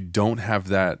sometimes when you don't have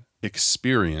that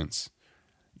experience,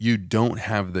 you don't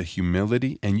have the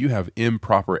humility and you have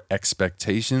improper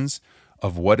expectations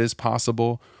of what is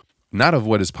possible, not of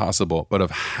what is possible, but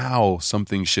of how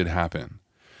something should happen.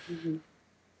 Mm-hmm.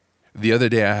 The other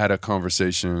day I had a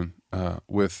conversation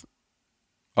with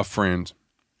a friend,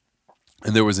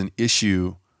 and there was an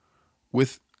issue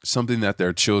with something that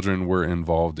their children were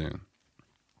involved in.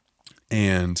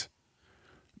 And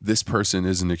this person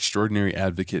is an extraordinary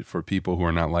advocate for people who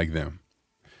are not like them.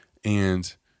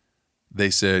 And they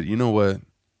said, you know what?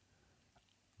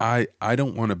 I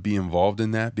don't want to be involved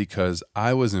in that because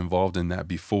I was involved in that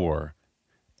before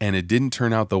and it didn't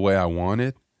turn out the way I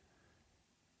wanted.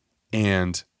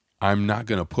 And I'm not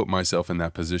going to put myself in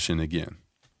that position again.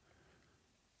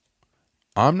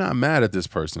 I'm not mad at this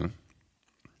person.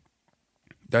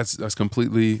 That's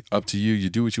completely up to you.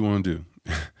 You do what you want to do.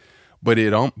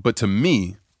 But to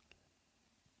me,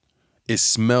 it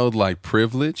smelled like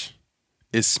privilege.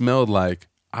 It smelled like,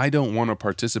 I don't want to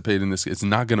participate in this. It's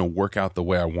not going to work out the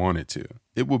way I want it to.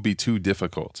 It will be too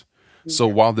difficult. Yeah. So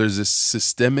while there's this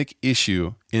systemic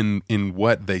issue in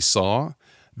what they saw,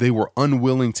 they were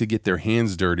unwilling to get their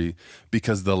hands dirty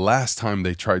because the last time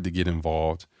they tried to get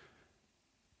involved,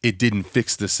 it didn't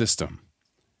fix the system.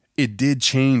 It did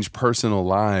change personal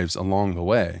lives along the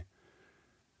way.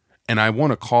 And I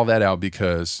want to call that out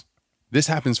because this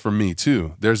happens for me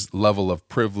too. There's level of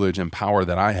privilege and power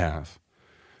that I have.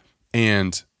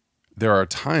 And there are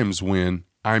times when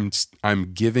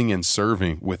I'm giving and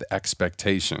serving with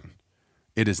expectation.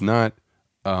 It is not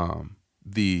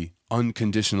the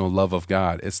unconditional love of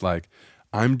God. It's like,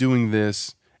 I'm doing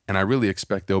this And I really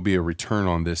expect there'll be a return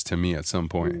on this to me at some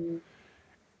point.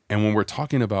 And when we're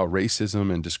talking about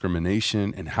racism and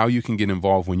discrimination and how you can get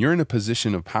involved, when you're in a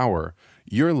position of power,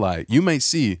 you're like, you might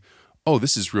see, oh,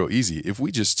 this is real easy. If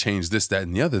we just change this, that,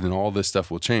 and the other, then all this stuff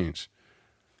will change.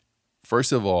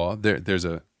 First of all, there's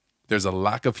a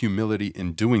lack of humility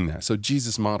in doing that. So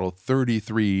Jesus modeled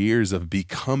 33 years of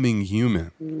becoming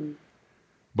human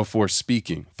before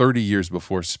speaking, 30 years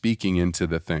before speaking into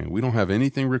the thing. We don't have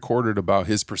anything recorded about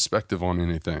his perspective on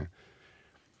anything.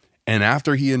 And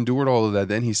after he endured all of that,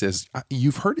 then he says,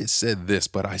 you've heard it said this,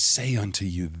 but I say unto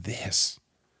you this.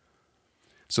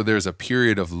 So there's a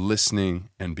period of listening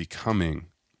and becoming.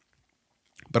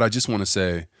 But I just want to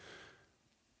say,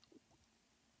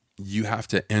 you have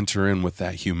to enter in with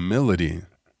that humility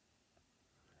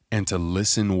and to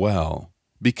listen well,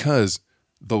 because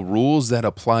the rules that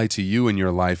apply to you in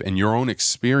your life and your own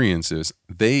experiences,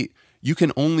 you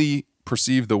can only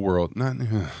perceive the world,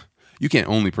 you can't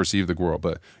only perceive the world,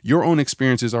 but your own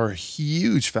experiences are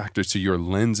huge factors to your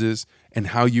lenses and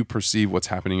how you perceive what's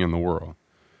happening in the world.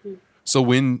 So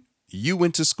when you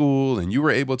went to school and you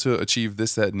were able to achieve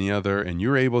this, that, and the other, and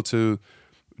you're able to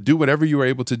do whatever you were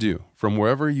able to do from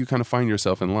wherever you kind of find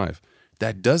yourself in life,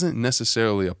 that doesn't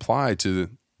necessarily apply to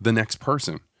the next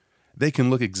person. They can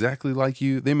look exactly like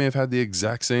you. They may have had the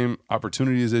exact same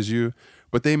opportunities as you,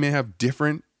 but they may have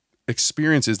different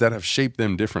experiences that have shaped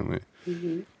them differently.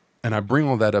 And I bring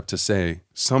all that up to say,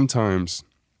 sometimes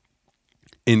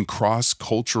in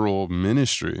cross-cultural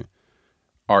ministry,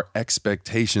 our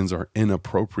expectations are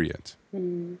inappropriate.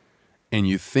 And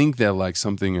you think that like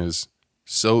something is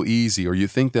so easy, or you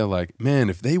think that like, man,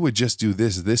 if they would just do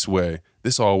this way,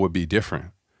 this all would be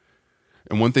different.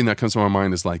 And one thing that comes to my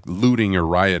mind is like looting or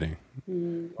rioting.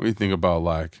 When you think about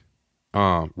like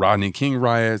Rodney King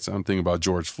riots, I'm thinking about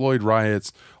George Floyd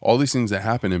riots, all these things that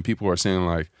happen, and people are saying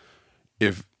like,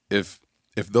 if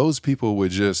those people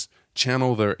would just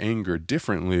channel their anger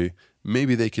differently,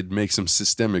 maybe they could make some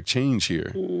systemic change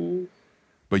here.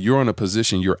 But you're in a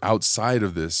position, you're outside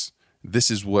of this.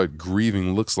 This is what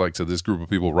grieving looks like to this group of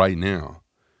people right now.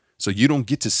 So you don't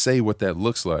get to say what that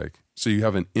looks like. So you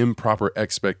have an improper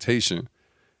expectation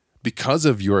because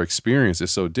of your experience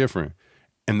is so different.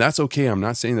 And that's okay. I'm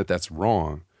not saying that that's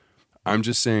wrong. I'm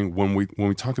just saying when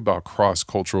we talk about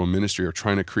cross-cultural ministry or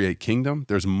trying to create kingdom,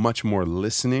 there's much more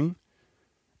listening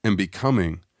and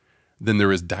becoming than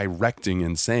there is directing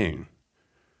and saying.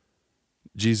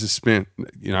 Jesus spent,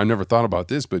 I never thought about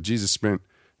this, but Jesus spent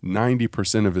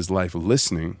 90% of his life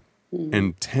listening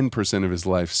and 10% of his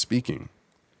life speaking.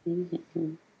 And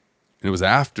it was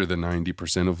after the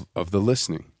 90% of the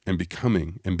listening and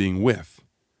becoming and being with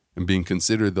and being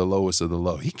considered the lowest of the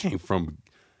low. He came from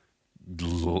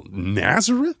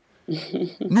Nazareth,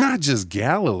 not just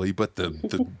Galilee, but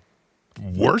the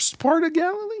worst part of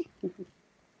Galilee.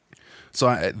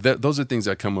 So those are things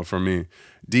that come up for me.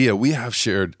 Dia, we have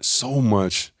shared so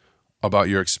much about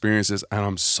your experiences, and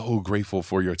I'm so grateful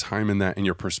for your time in that, and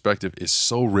your perspective is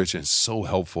so rich and so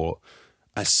helpful.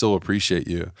 I so appreciate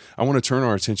you. I want to turn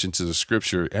our attention to the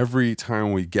scripture. Every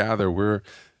time we gather,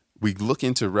 we look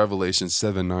into Revelation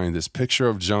 7:9, this picture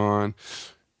of John.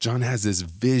 John has this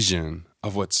vision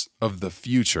of the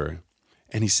future,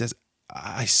 and he says,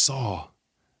 I saw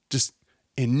just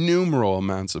innumerable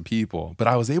amounts of people, but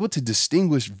I was able to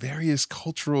distinguish various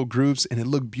cultural groups, and it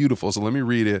looked beautiful. So let me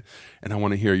read it, and I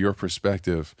want to hear your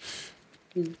perspective.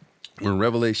 In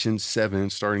Revelation 7,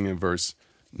 starting in verse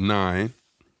 9,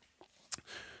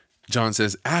 John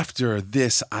says, after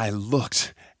this I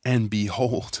looked, and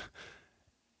behold,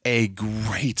 a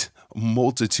great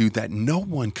multitude that no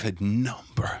one could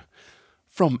number,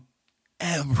 from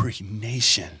every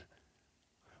nation,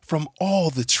 from all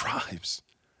the tribes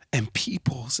and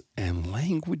peoples and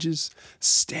languages,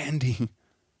 standing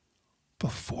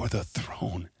before the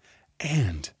throne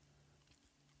and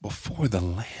before the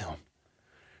Lamb,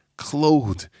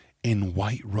 clothed in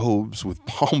white robes with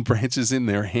palm branches in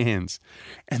their hands.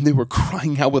 And they were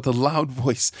crying out with a loud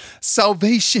voice,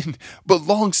 salvation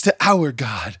belongs to our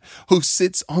God who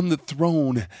sits on the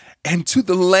throne and to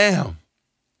the Lamb.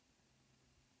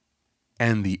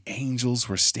 And the angels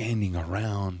were standing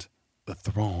around the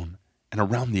throne and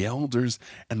around the elders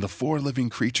and the four living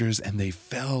creatures, and they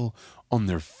fell on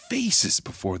their faces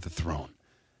before the throne.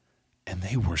 And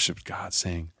they worshiped God,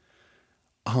 saying,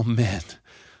 Amen,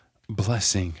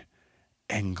 blessing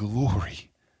and glory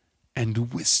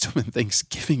and wisdom and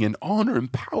thanksgiving and honor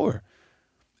and power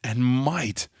and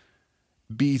might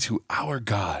be to our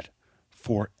God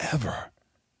forever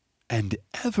and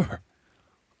ever.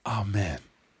 Amen.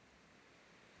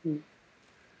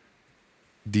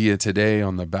 Dia, today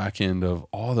on the back end of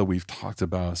all that we've talked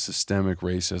about, systemic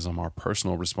racism, our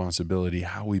personal responsibility,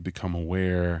 how we become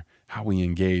aware, how we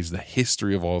engage, the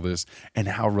history of all this, and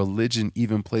how religion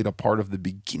even played a part of the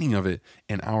beginning of it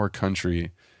in our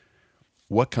country.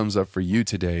 What comes up for you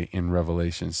today in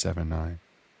Revelation 7:9?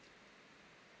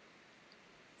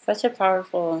 Such a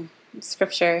powerful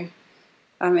scripture.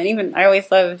 And even I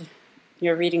always love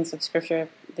your readings of scripture.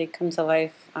 They come to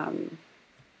life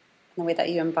the way that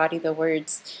you embody the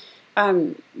words.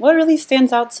 What really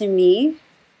stands out to me,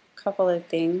 a couple of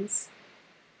things,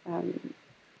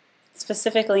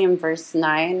 specifically in verse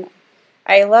 9,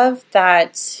 I love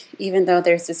that even though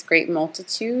there's this great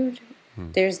multitude,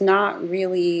 there's not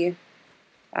really,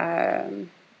 at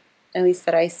least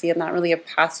that I see, not really a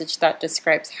passage that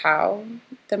describes how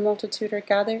the multitude are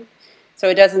gathered. So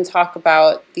it doesn't talk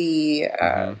about the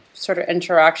sort of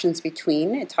interactions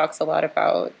between. It talks a lot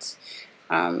about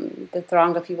the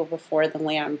throng of people before the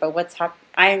Lamb. But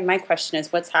my question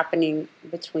is, what's happening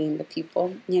between the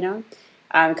people,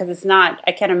 Because it's not,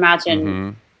 I can't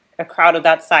imagine a crowd of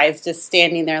that size just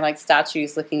standing there like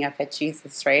statues looking up at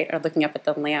Jesus, right? Or looking up at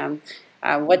the Lamb.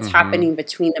 What's happening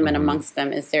between them and amongst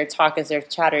them? Is there talk? Is there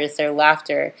chatter? Is there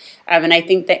laughter? And I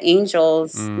think the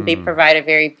angels, they provide a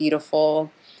very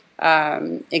beautiful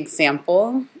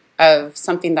example of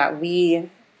something that we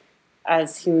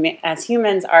as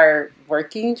humans are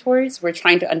working towards. We're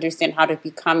trying to understand how to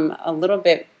become a little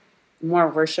bit more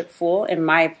worshipful, in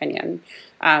my opinion.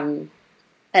 And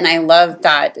I love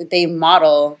that they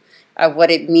model what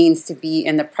it means to be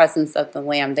in the presence of the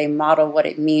Lamb. They model what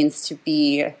it means to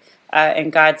be in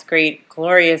God's great,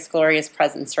 glorious, glorious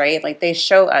presence, right? Like they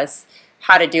show us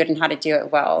how to do it and how to do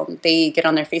it well. They get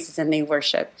on their faces and they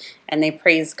worship and they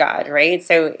praise God, right?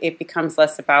 So it becomes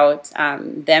less about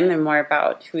them and more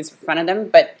about who's in front of them.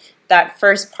 But that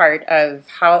first part of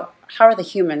how are the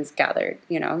humans gathered,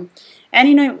 And,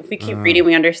 if we keep reading,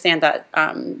 we understand that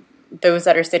those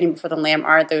that are sitting before the Lamb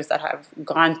are those that have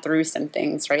gone through some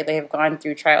things, right? They have gone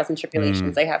through trials and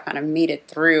tribulations. They have kind of made it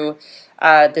through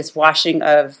this washing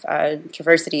of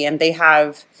traversity, and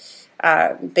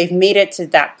they've made it to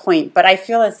that point. But I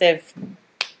feel as if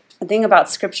the thing about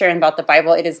scripture and about the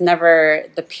Bible, it is never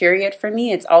the period for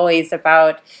me. It's always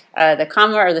about the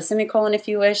comma or the semicolon, if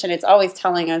you wish, and it's always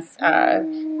telling us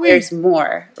there's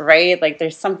more, right? Like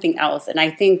there's something else. And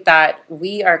I think that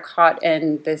we are caught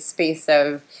in this space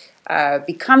of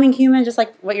becoming human, just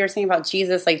like what you were saying about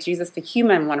Jesus, like Jesus, the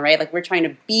human one, right? Like we're trying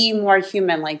to be more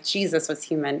human, like Jesus was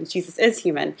human. Jesus is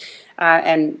human.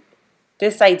 And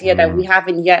this idea that we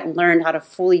haven't yet learned how to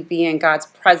fully be in God's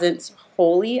presence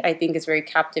wholly, I think is very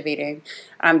captivating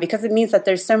because it means that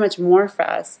there's so much more for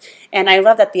us. And I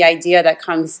love that the idea that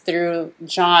comes through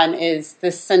John is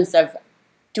this sense of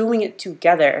doing it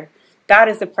together. That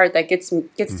is the part that gets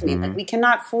to me. Like we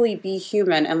cannot fully be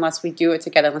human unless we do it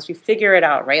together, unless we figure it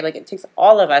out, right? Like it takes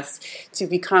all of us to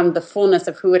become the fullness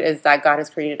of who it is that God has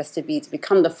created us to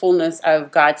become the fullness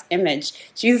of God's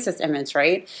image, Jesus' image,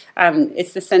 right?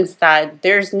 It's the sense that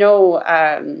there's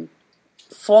no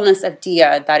fullness of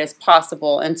Dia that is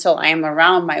possible until I am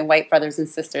around my white brothers and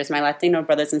sisters, my Latino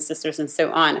brothers and sisters, and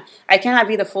so on. I cannot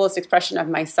be the fullest expression of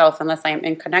myself unless I am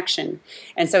in connection.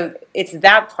 And so it's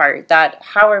that part, that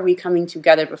how are we coming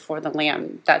together before the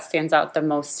Lamb, that stands out the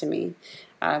most to me.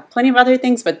 Plenty of other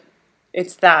things, but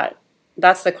it's that.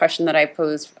 That's the question that I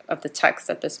pose of the text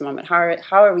at this moment. How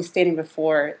are we standing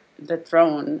before the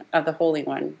throne of the Holy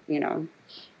One,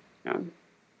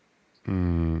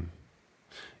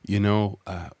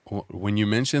 When you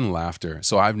mention laughter,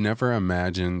 so I've never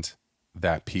imagined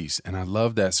that piece. And I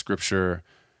love that scripture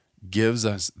gives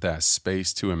us that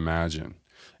space to imagine.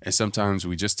 And sometimes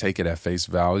we just take it at face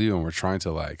value and we're trying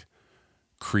to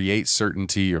create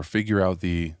certainty or figure out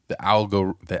the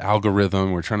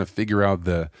algorithm. We're trying to figure out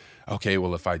okay,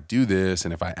 well, if I do this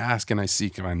and if I ask and I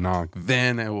seek and I knock,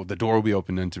 then the door will be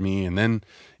opened unto me. And then,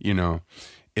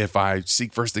 if I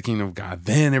seek first the kingdom of God,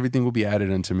 then everything will be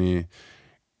added unto me.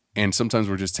 And sometimes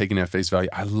we're just taking it at face value.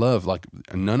 I love,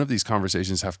 none of these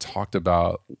conversations have talked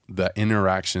about the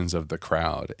interactions of the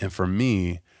crowd. And for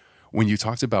me, when you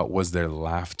talked about was there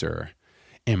laughter,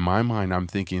 in my mind, I'm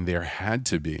thinking there had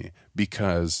to be,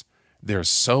 because they're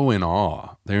so in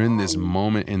awe. They're in this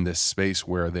moment, in this space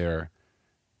where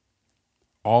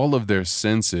all of their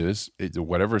senses,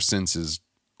 whatever senses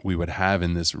we would have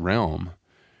in this realm,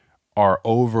 are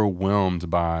overwhelmed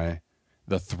by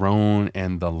the throne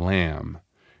and the Lamb.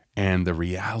 And the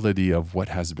reality of what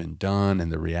has been done and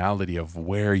the reality of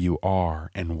where you are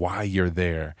and why you're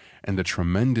there and the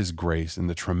tremendous grace and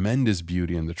the tremendous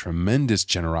beauty and the tremendous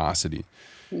generosity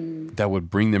that would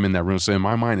bring them in that room. So in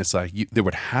my mind, it's like there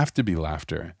would have to be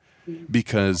laughter,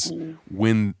 because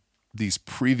when these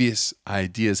previous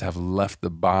ideas have left the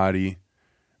body,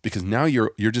 because now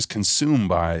you're just consumed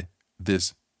by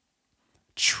this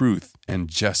truth and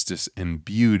justice and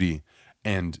beauty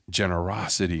and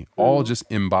generosity, all just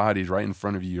embodied right in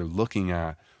front of you. You're looking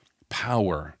at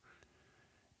power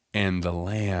and the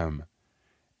Lamb,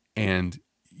 and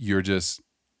you're just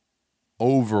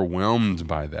overwhelmed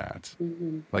by that.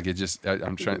 Like it just,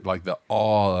 I'm trying, like the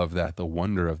awe of that, the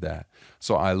wonder of that.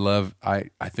 So I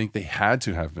think they had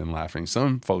to have been laughing.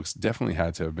 Some folks definitely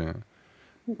had to have been.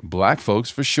 Black folks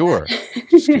for sure.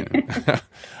 Just kidding.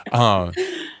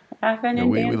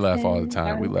 We laugh all the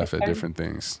time. We laugh at different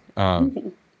things.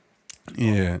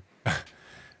 Yeah.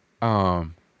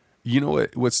 You know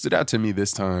what stood out to me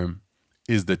this time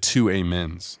is the two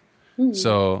amens.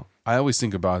 So I always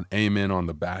think about amen on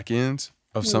the back end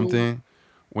of something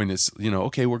when it's,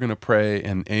 okay, we're going to pray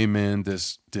and amen,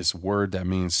 this word that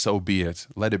means so be it.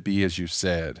 Let it be as you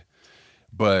said.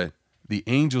 But the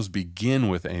angels begin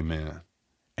with amen,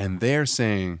 and they're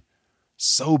saying,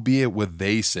 so be it what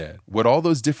they said. With all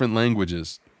those different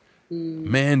languages,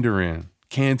 Mandarin,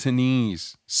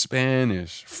 Cantonese,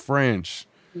 Spanish, French,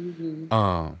 just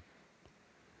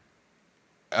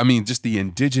the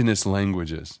indigenous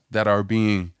languages that are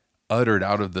being uttered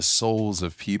out of the souls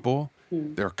of people,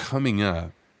 they're coming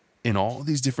up in all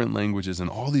these different languages and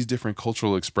all these different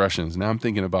cultural expressions. Now I'm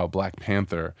thinking about Black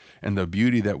Panther and the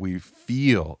beauty that we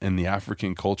feel in the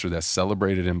African culture that's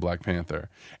celebrated in Black Panther.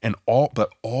 But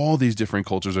all these different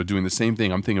cultures are doing the same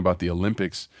thing. I'm thinking about the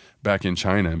Olympics back in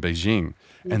China, in Beijing,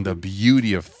 and the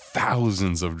beauty of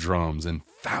thousands of drums and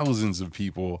thousands of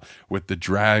people with the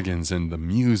dragons and the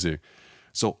music.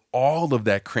 So all of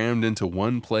that crammed into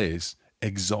one place,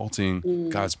 exalting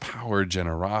God's power,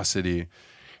 generosity,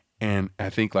 and I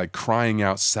think like crying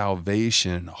out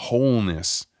salvation,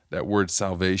 wholeness. That word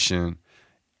salvation,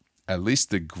 at least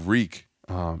the Greek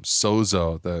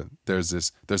sozo,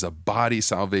 there's a body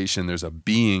salvation, there's a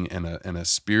being and a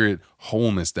spirit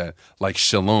wholeness that, like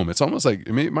shalom. It's almost like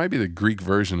it might be the Greek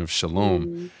version of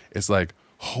shalom. It's like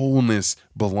wholeness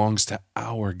belongs to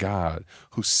our God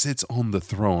who sits on the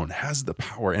throne, has the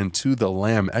power, and to the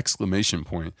Lamb, exclamation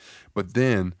point. But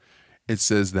then it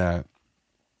says that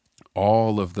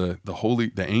all of the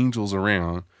angels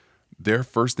around, their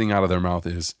first thing out of their mouth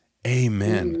is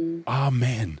amen,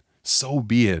 amen, so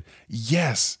be it.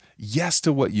 Yes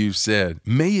to what you've said.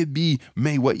 May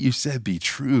what you said be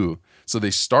true. So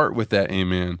they start with that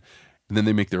amen, and then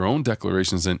they make their own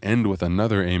declarations and end with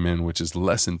another amen, which is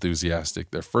less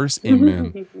enthusiastic. Their first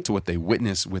amen to what they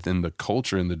witness within the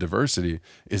culture and the diversity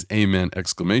is amen,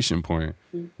 exclamation point.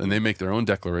 Then they make their own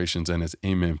declarations and it's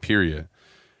amen, period.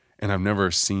 And I've never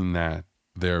seen that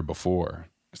there before.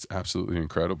 It's absolutely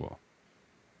incredible.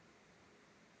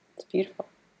 It's beautiful.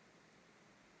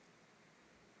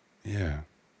 Yeah.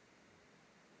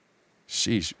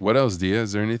 Sheesh. What else, Dia?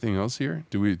 Is there anything else here?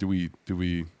 Do we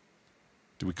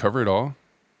cover it all?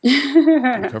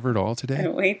 Did we cover it all today?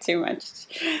 Way too much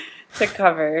to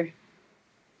cover.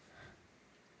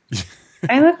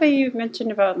 I love what you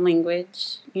mentioned about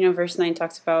language. Verse 9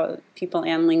 talks about people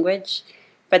and language.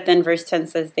 But then verse 10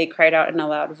 says they cried out in a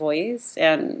loud voice.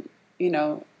 And,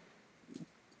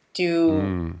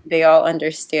 do they all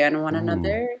understand one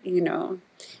another?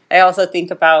 I also think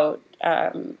about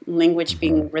language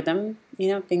being rhythm,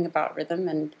 think about rhythm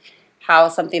and how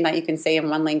something that you can say in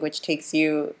one language takes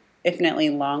you infinitely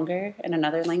longer in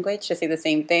another language to say the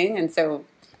same thing. And so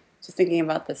just thinking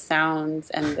about the sounds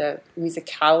and the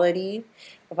musicality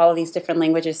of all of these different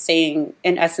languages saying,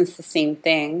 in essence, the same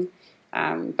thing.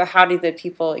 But how do the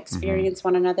people experience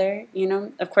one another?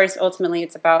 Of course, ultimately,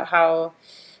 it's about how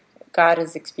God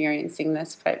is experiencing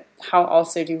this, but how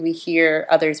also do we hear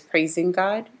others praising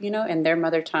God, in their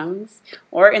mother tongues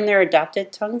or in their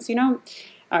adopted tongues, or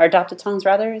adopted tongues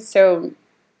rather. So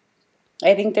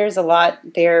I think there's a lot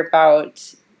there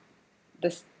about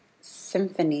this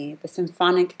symphony, the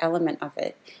symphonic element of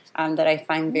it, that I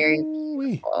find very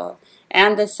beautiful.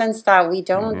 And the sense that we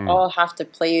don't all have to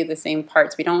play the same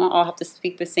parts. We don't all have to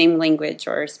speak the same language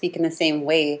or speak in the same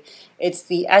way. It's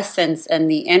the essence and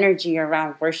the energy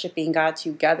around worshiping God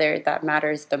together that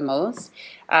matters the most.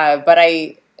 But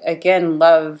I, again,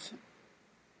 love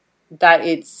that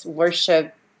it's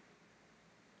worship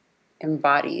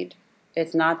embodied.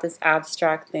 It's not this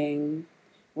abstract thing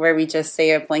where we just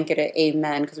say a blanketed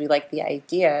amen because we like the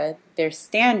idea. They're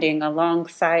standing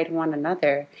alongside one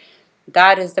another.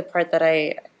 That is the part that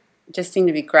I just seem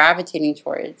to be gravitating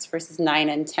towards, verses 9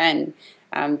 and 10.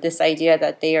 This idea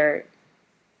that they are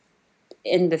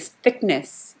in this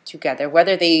thickness together,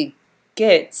 whether they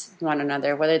get one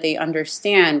another, whether they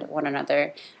understand one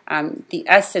another. The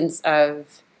essence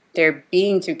of their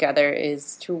being together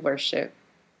is to worship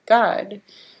God,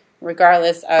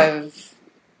 regardless of,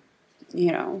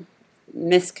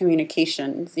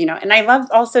 miscommunications, And I love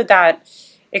also that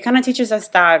it kind of teaches us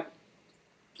that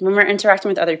when we're interacting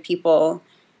with other people,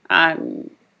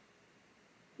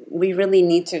 we really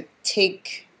need to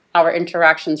take our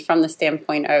interactions from the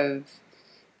standpoint of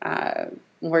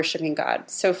worshiping God.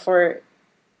 So, for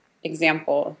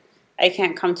example, I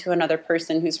can't come to another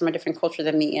person who's from a different culture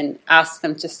than me and ask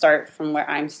them to start from where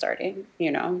I'm starting.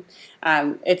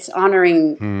 It's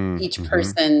honoring each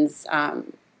person's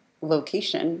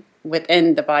location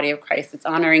within the body of Christ. It's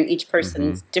honoring each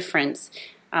person's difference.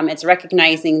 It's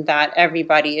recognizing that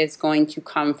everybody is going to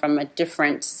come from a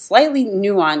different, slightly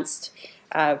nuanced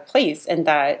place, and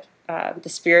that the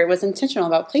Spirit was intentional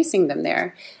about placing them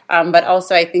there. But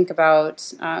also I think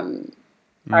about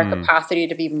our capacity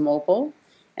to be mobile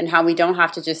and how we don't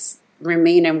have to just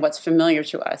remain in what's familiar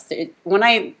to us. When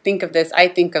I think of this, I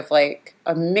think of like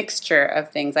a mixture of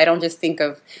things. I don't just think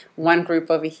of one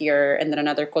group over here and then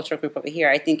another cultural group over here.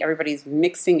 I think everybody's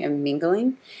mixing and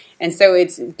mingling. And so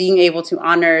it's being able to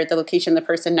honor the location, the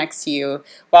person next to you,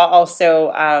 while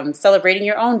also celebrating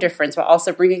your own difference, while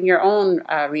also bringing your own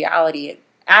reality,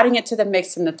 adding it to the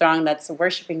mix in the throng that's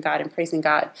worshiping God and praising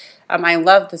God. I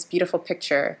love this beautiful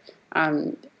picture.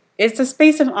 It's a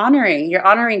space of honoring. You're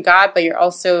honoring God, but you're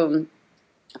also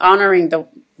honoring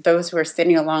those who are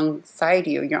sitting alongside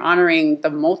you. You're honoring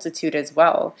the multitude as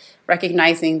well,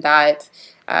 recognizing that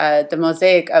the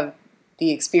mosaic of the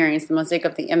experience, the mosaic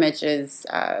of the image is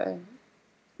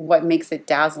what makes it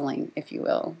dazzling, if you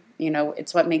will.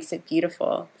 It's what makes it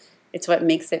beautiful. It's what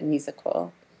makes it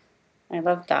musical. I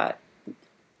love that.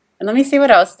 And let me see what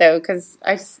else, though, because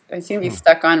I seem to be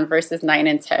stuck on verses 9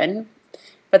 and 10.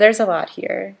 But there's a lot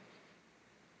here.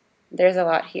 There's a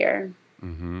lot here.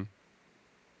 Mm-hmm.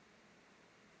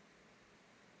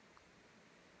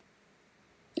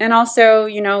 And also,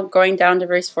 going down to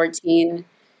verse 14,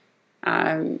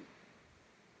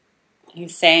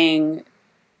 he's saying,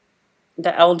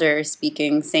 the elder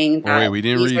speaking, saying that we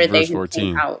didn't these read were they verse who 14.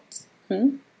 came out.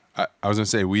 I was gonna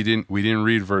say we didn't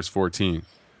read verse 14.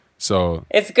 So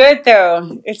It's good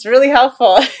though. It's really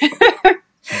helpful.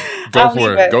 Go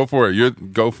for it. Go for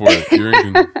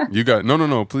it. You got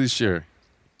no. Please share.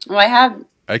 Well, I have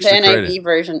Extra the NIV credit.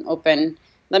 version open.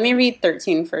 Let me read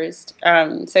 13 first.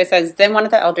 So it says, then one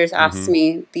of the elders asked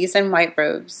me, these in white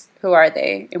robes, who are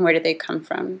they and where did they come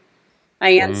from?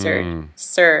 I answered,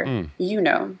 Sir, you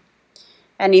know.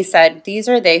 And he said, these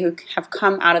are they who have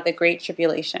come out of the great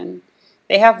tribulation.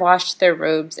 They have washed their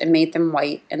robes and made them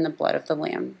white in the blood of the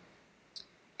Lamb.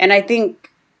 And I think,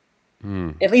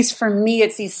 at least for me,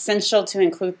 it's essential to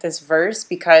include this verse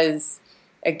because,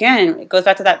 again, it goes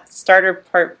back to that starter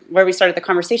part where we started the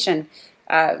conversation.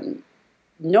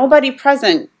 Nobody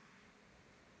present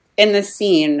in the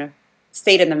scene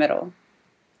stayed in the middle.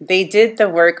 They did the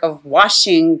work of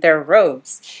washing their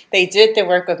robes. They did the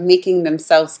work of making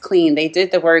themselves clean. They did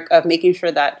the work of making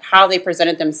sure that how they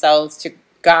presented themselves to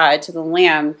God, to the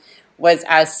Lamb, was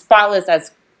as spotless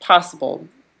as possible.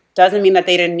 Doesn't mean that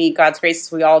they didn't need God's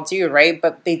grace. We all do, right?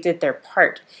 But they did their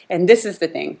part. And this is the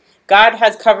thing. God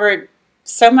has covered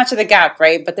so much of the gap,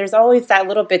 right? But there's always that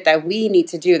little bit that we need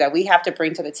to do, that we have to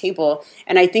bring to the table.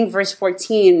 And I think verse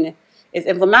 14 is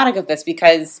emblematic of this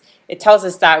because it tells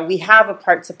us that we have a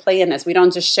part to play in this. We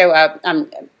don't just show up.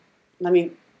 Let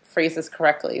me phrase this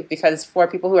correctly, because for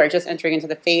people who are just entering into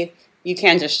the faith, you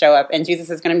can just show up and Jesus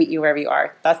is going to meet you wherever you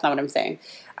are. That's not what I'm saying.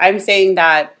 I'm saying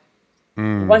that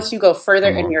once you go further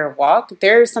in your walk,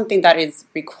 there's something that is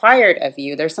required of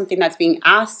you. There's something that's being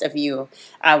asked of you.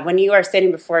 When you are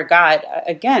standing before God,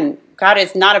 again, God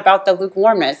is not about the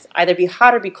lukewarmness. Either be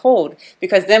hot or be cold,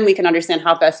 because then we can understand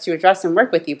how best to address and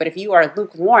work with you. But if you are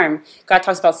lukewarm, God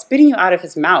talks about spitting you out of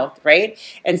his mouth, right?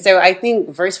 And so I think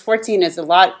verse 14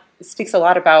 speaks a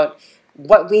lot about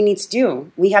what we need to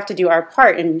do. We have to do our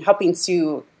part in helping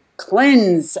to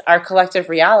cleanse our collective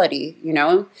reality,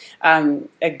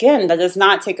 Again, that does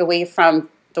not take away from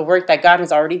the work that God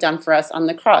has already done for us on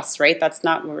the cross, right? That's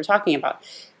not what we're talking about.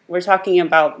 We're talking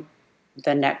about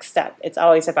the next step. It's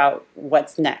always about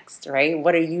what's next, right?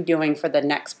 What are you doing for the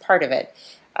next part of it?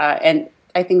 And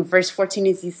I think verse 14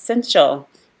 is essential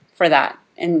for that.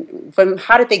 And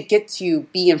how did they get to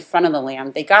be in front of the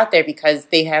Lamb? They got there because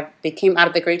they came out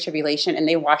of the great tribulation and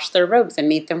they washed their robes and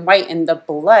made them white in the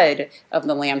blood of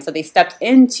the Lamb. So they stepped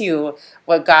into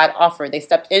what God offered. They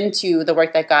stepped into the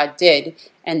work that God did,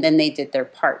 and then they did their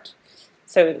part.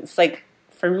 So it's like,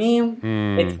 for me,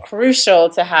 it's crucial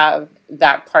to have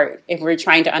that part if we're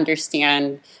trying to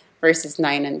understand verses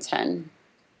 9 and 10.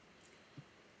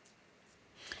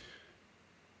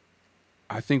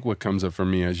 I think what comes up for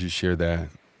me as you share that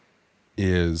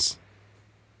is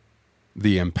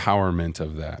the empowerment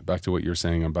of that. Back to what you're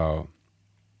saying about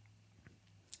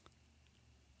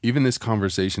even this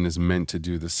conversation is meant to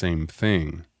do the same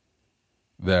thing,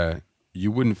 that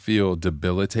you wouldn't feel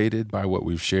debilitated by what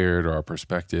we've shared or our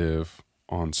perspective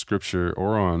on scripture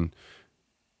or on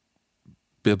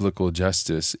biblical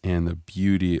justice and the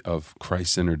beauty of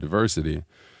Christ-centered diversity,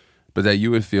 but that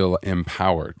you would feel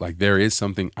empowered. Like there is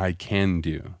something I can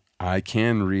do. I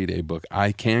can read a book.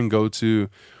 I can go to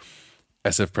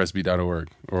sfpresby.org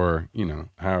or,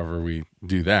 however we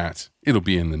do that. It'll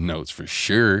be in the notes for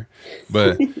sure.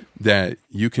 But that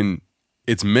you can,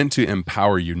 it's meant to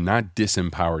empower you, not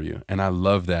disempower you. And I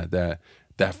love that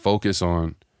focus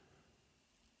on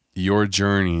your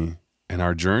journey and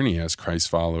our journey as Christ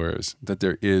followers, that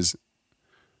there is,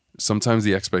 sometimes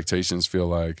the expectations feel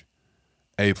like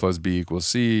A plus B equals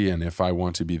C, and if I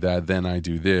want to be that, then I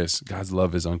do this. God's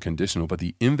love is unconditional, but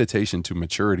the invitation to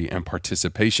maturity and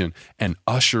participation and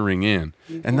ushering in,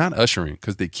 and not ushering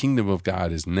because the kingdom of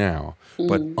God is now,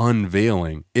 but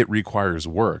unveiling, it requires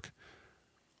work.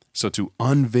 So to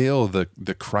unveil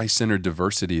the Christ-centered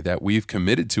diversity that we've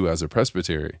committed to as a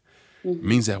presbytery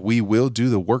means that we will do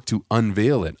the work to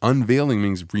unveil it. Unveiling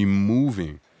means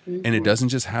removing, and it doesn't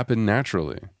just happen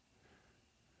naturally.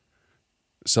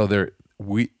 So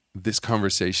this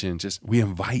conversation, we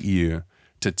invite you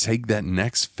to take that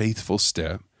next faithful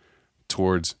step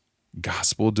towards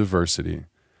gospel diversity.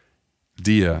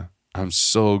 Dia, I'm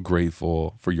so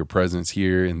grateful for your presence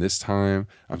here in this time.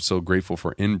 I'm so grateful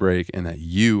for Inbreak and that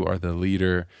you are the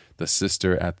leader, the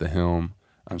sister at the helm.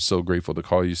 I'm so grateful to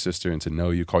call you sister and to know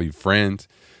you, call you friend.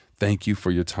 Thank you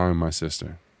for your time, my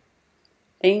sister.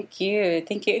 Thank you.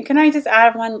 Thank you. And can I just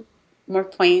add one more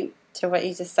point to what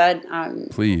you just said?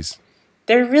 Please.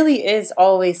 There really is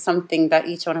always something that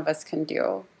each one of us can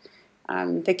do.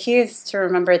 The key is to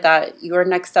remember that your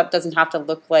next step doesn't have to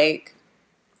look like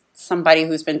somebody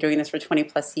who's been doing this for 20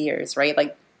 plus years, right?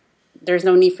 Like, there's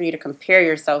no need for you to compare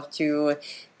yourself to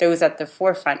those at the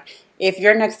forefront. If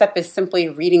your next step is simply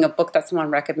reading a book that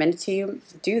someone recommended to you,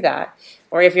 do that.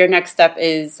 Or if your next step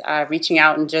is reaching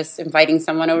out and just inviting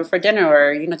someone over for dinner,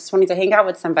 or just wanting to hang out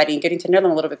with somebody and getting to know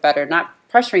them a little bit better, not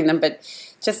pressuring them, but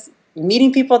just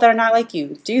meeting people that are not like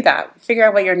you, do that. Figure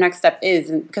out what your next step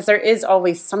is, because there is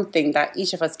always something that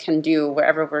each of us can do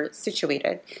wherever we're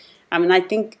situated. And I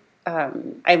think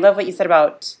I love what you said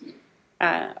about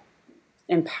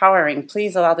empowering.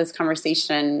 Please allow this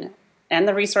conversation and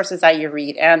the resources that you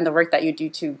read and the work that you do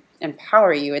to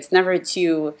empower you. It's never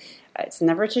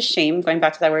to shame. Going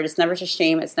back to that word, it's never to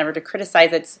shame. It's never to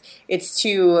criticize. It's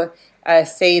to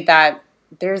say that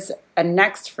there's a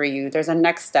next for you. There's a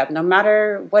next step. No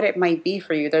matter what it might be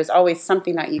for you, there's always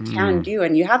something that you can do,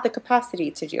 and you have the capacity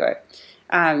to do it.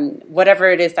 Whatever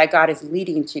it is that God is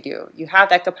leading to do, you have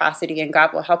that capacity, and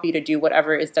God will help you to do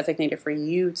whatever is designated for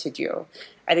you to do.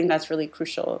 I think that's really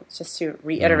crucial, just to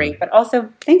reiterate. But also,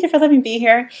 thank you for letting me be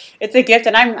here. It's a gift,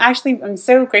 and I'm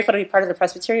so grateful to be part of the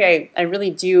Presbytery. I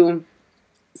really do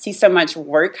see so much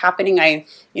work happening. I'm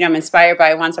inspired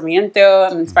by Juan Sarmiento.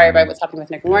 I'm inspired by what's happening with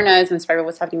Nick Warnes. I'm inspired by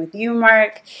what's happening with you,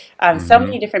 Mark. So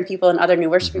many different people and other new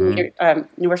worshiping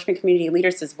community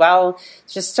leaders as well.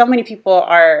 Just so many people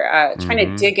are trying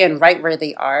to dig in right where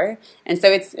they are. And so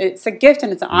it's a gift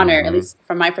and it's an honor, at least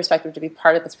from my perspective, to be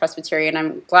part of this Presbytery. And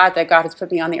I'm glad that God has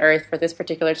put me on the earth for this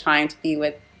particular time to be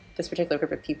with this particular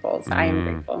group of people. So I am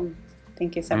grateful.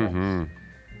 Thank you so much.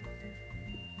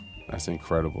 That's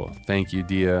incredible. Thank you,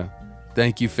 Dia.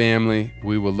 Thank you, family.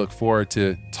 We will look forward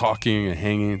to talking and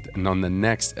hanging on the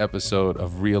next episode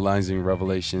of Realizing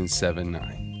Revelation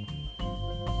 7-9.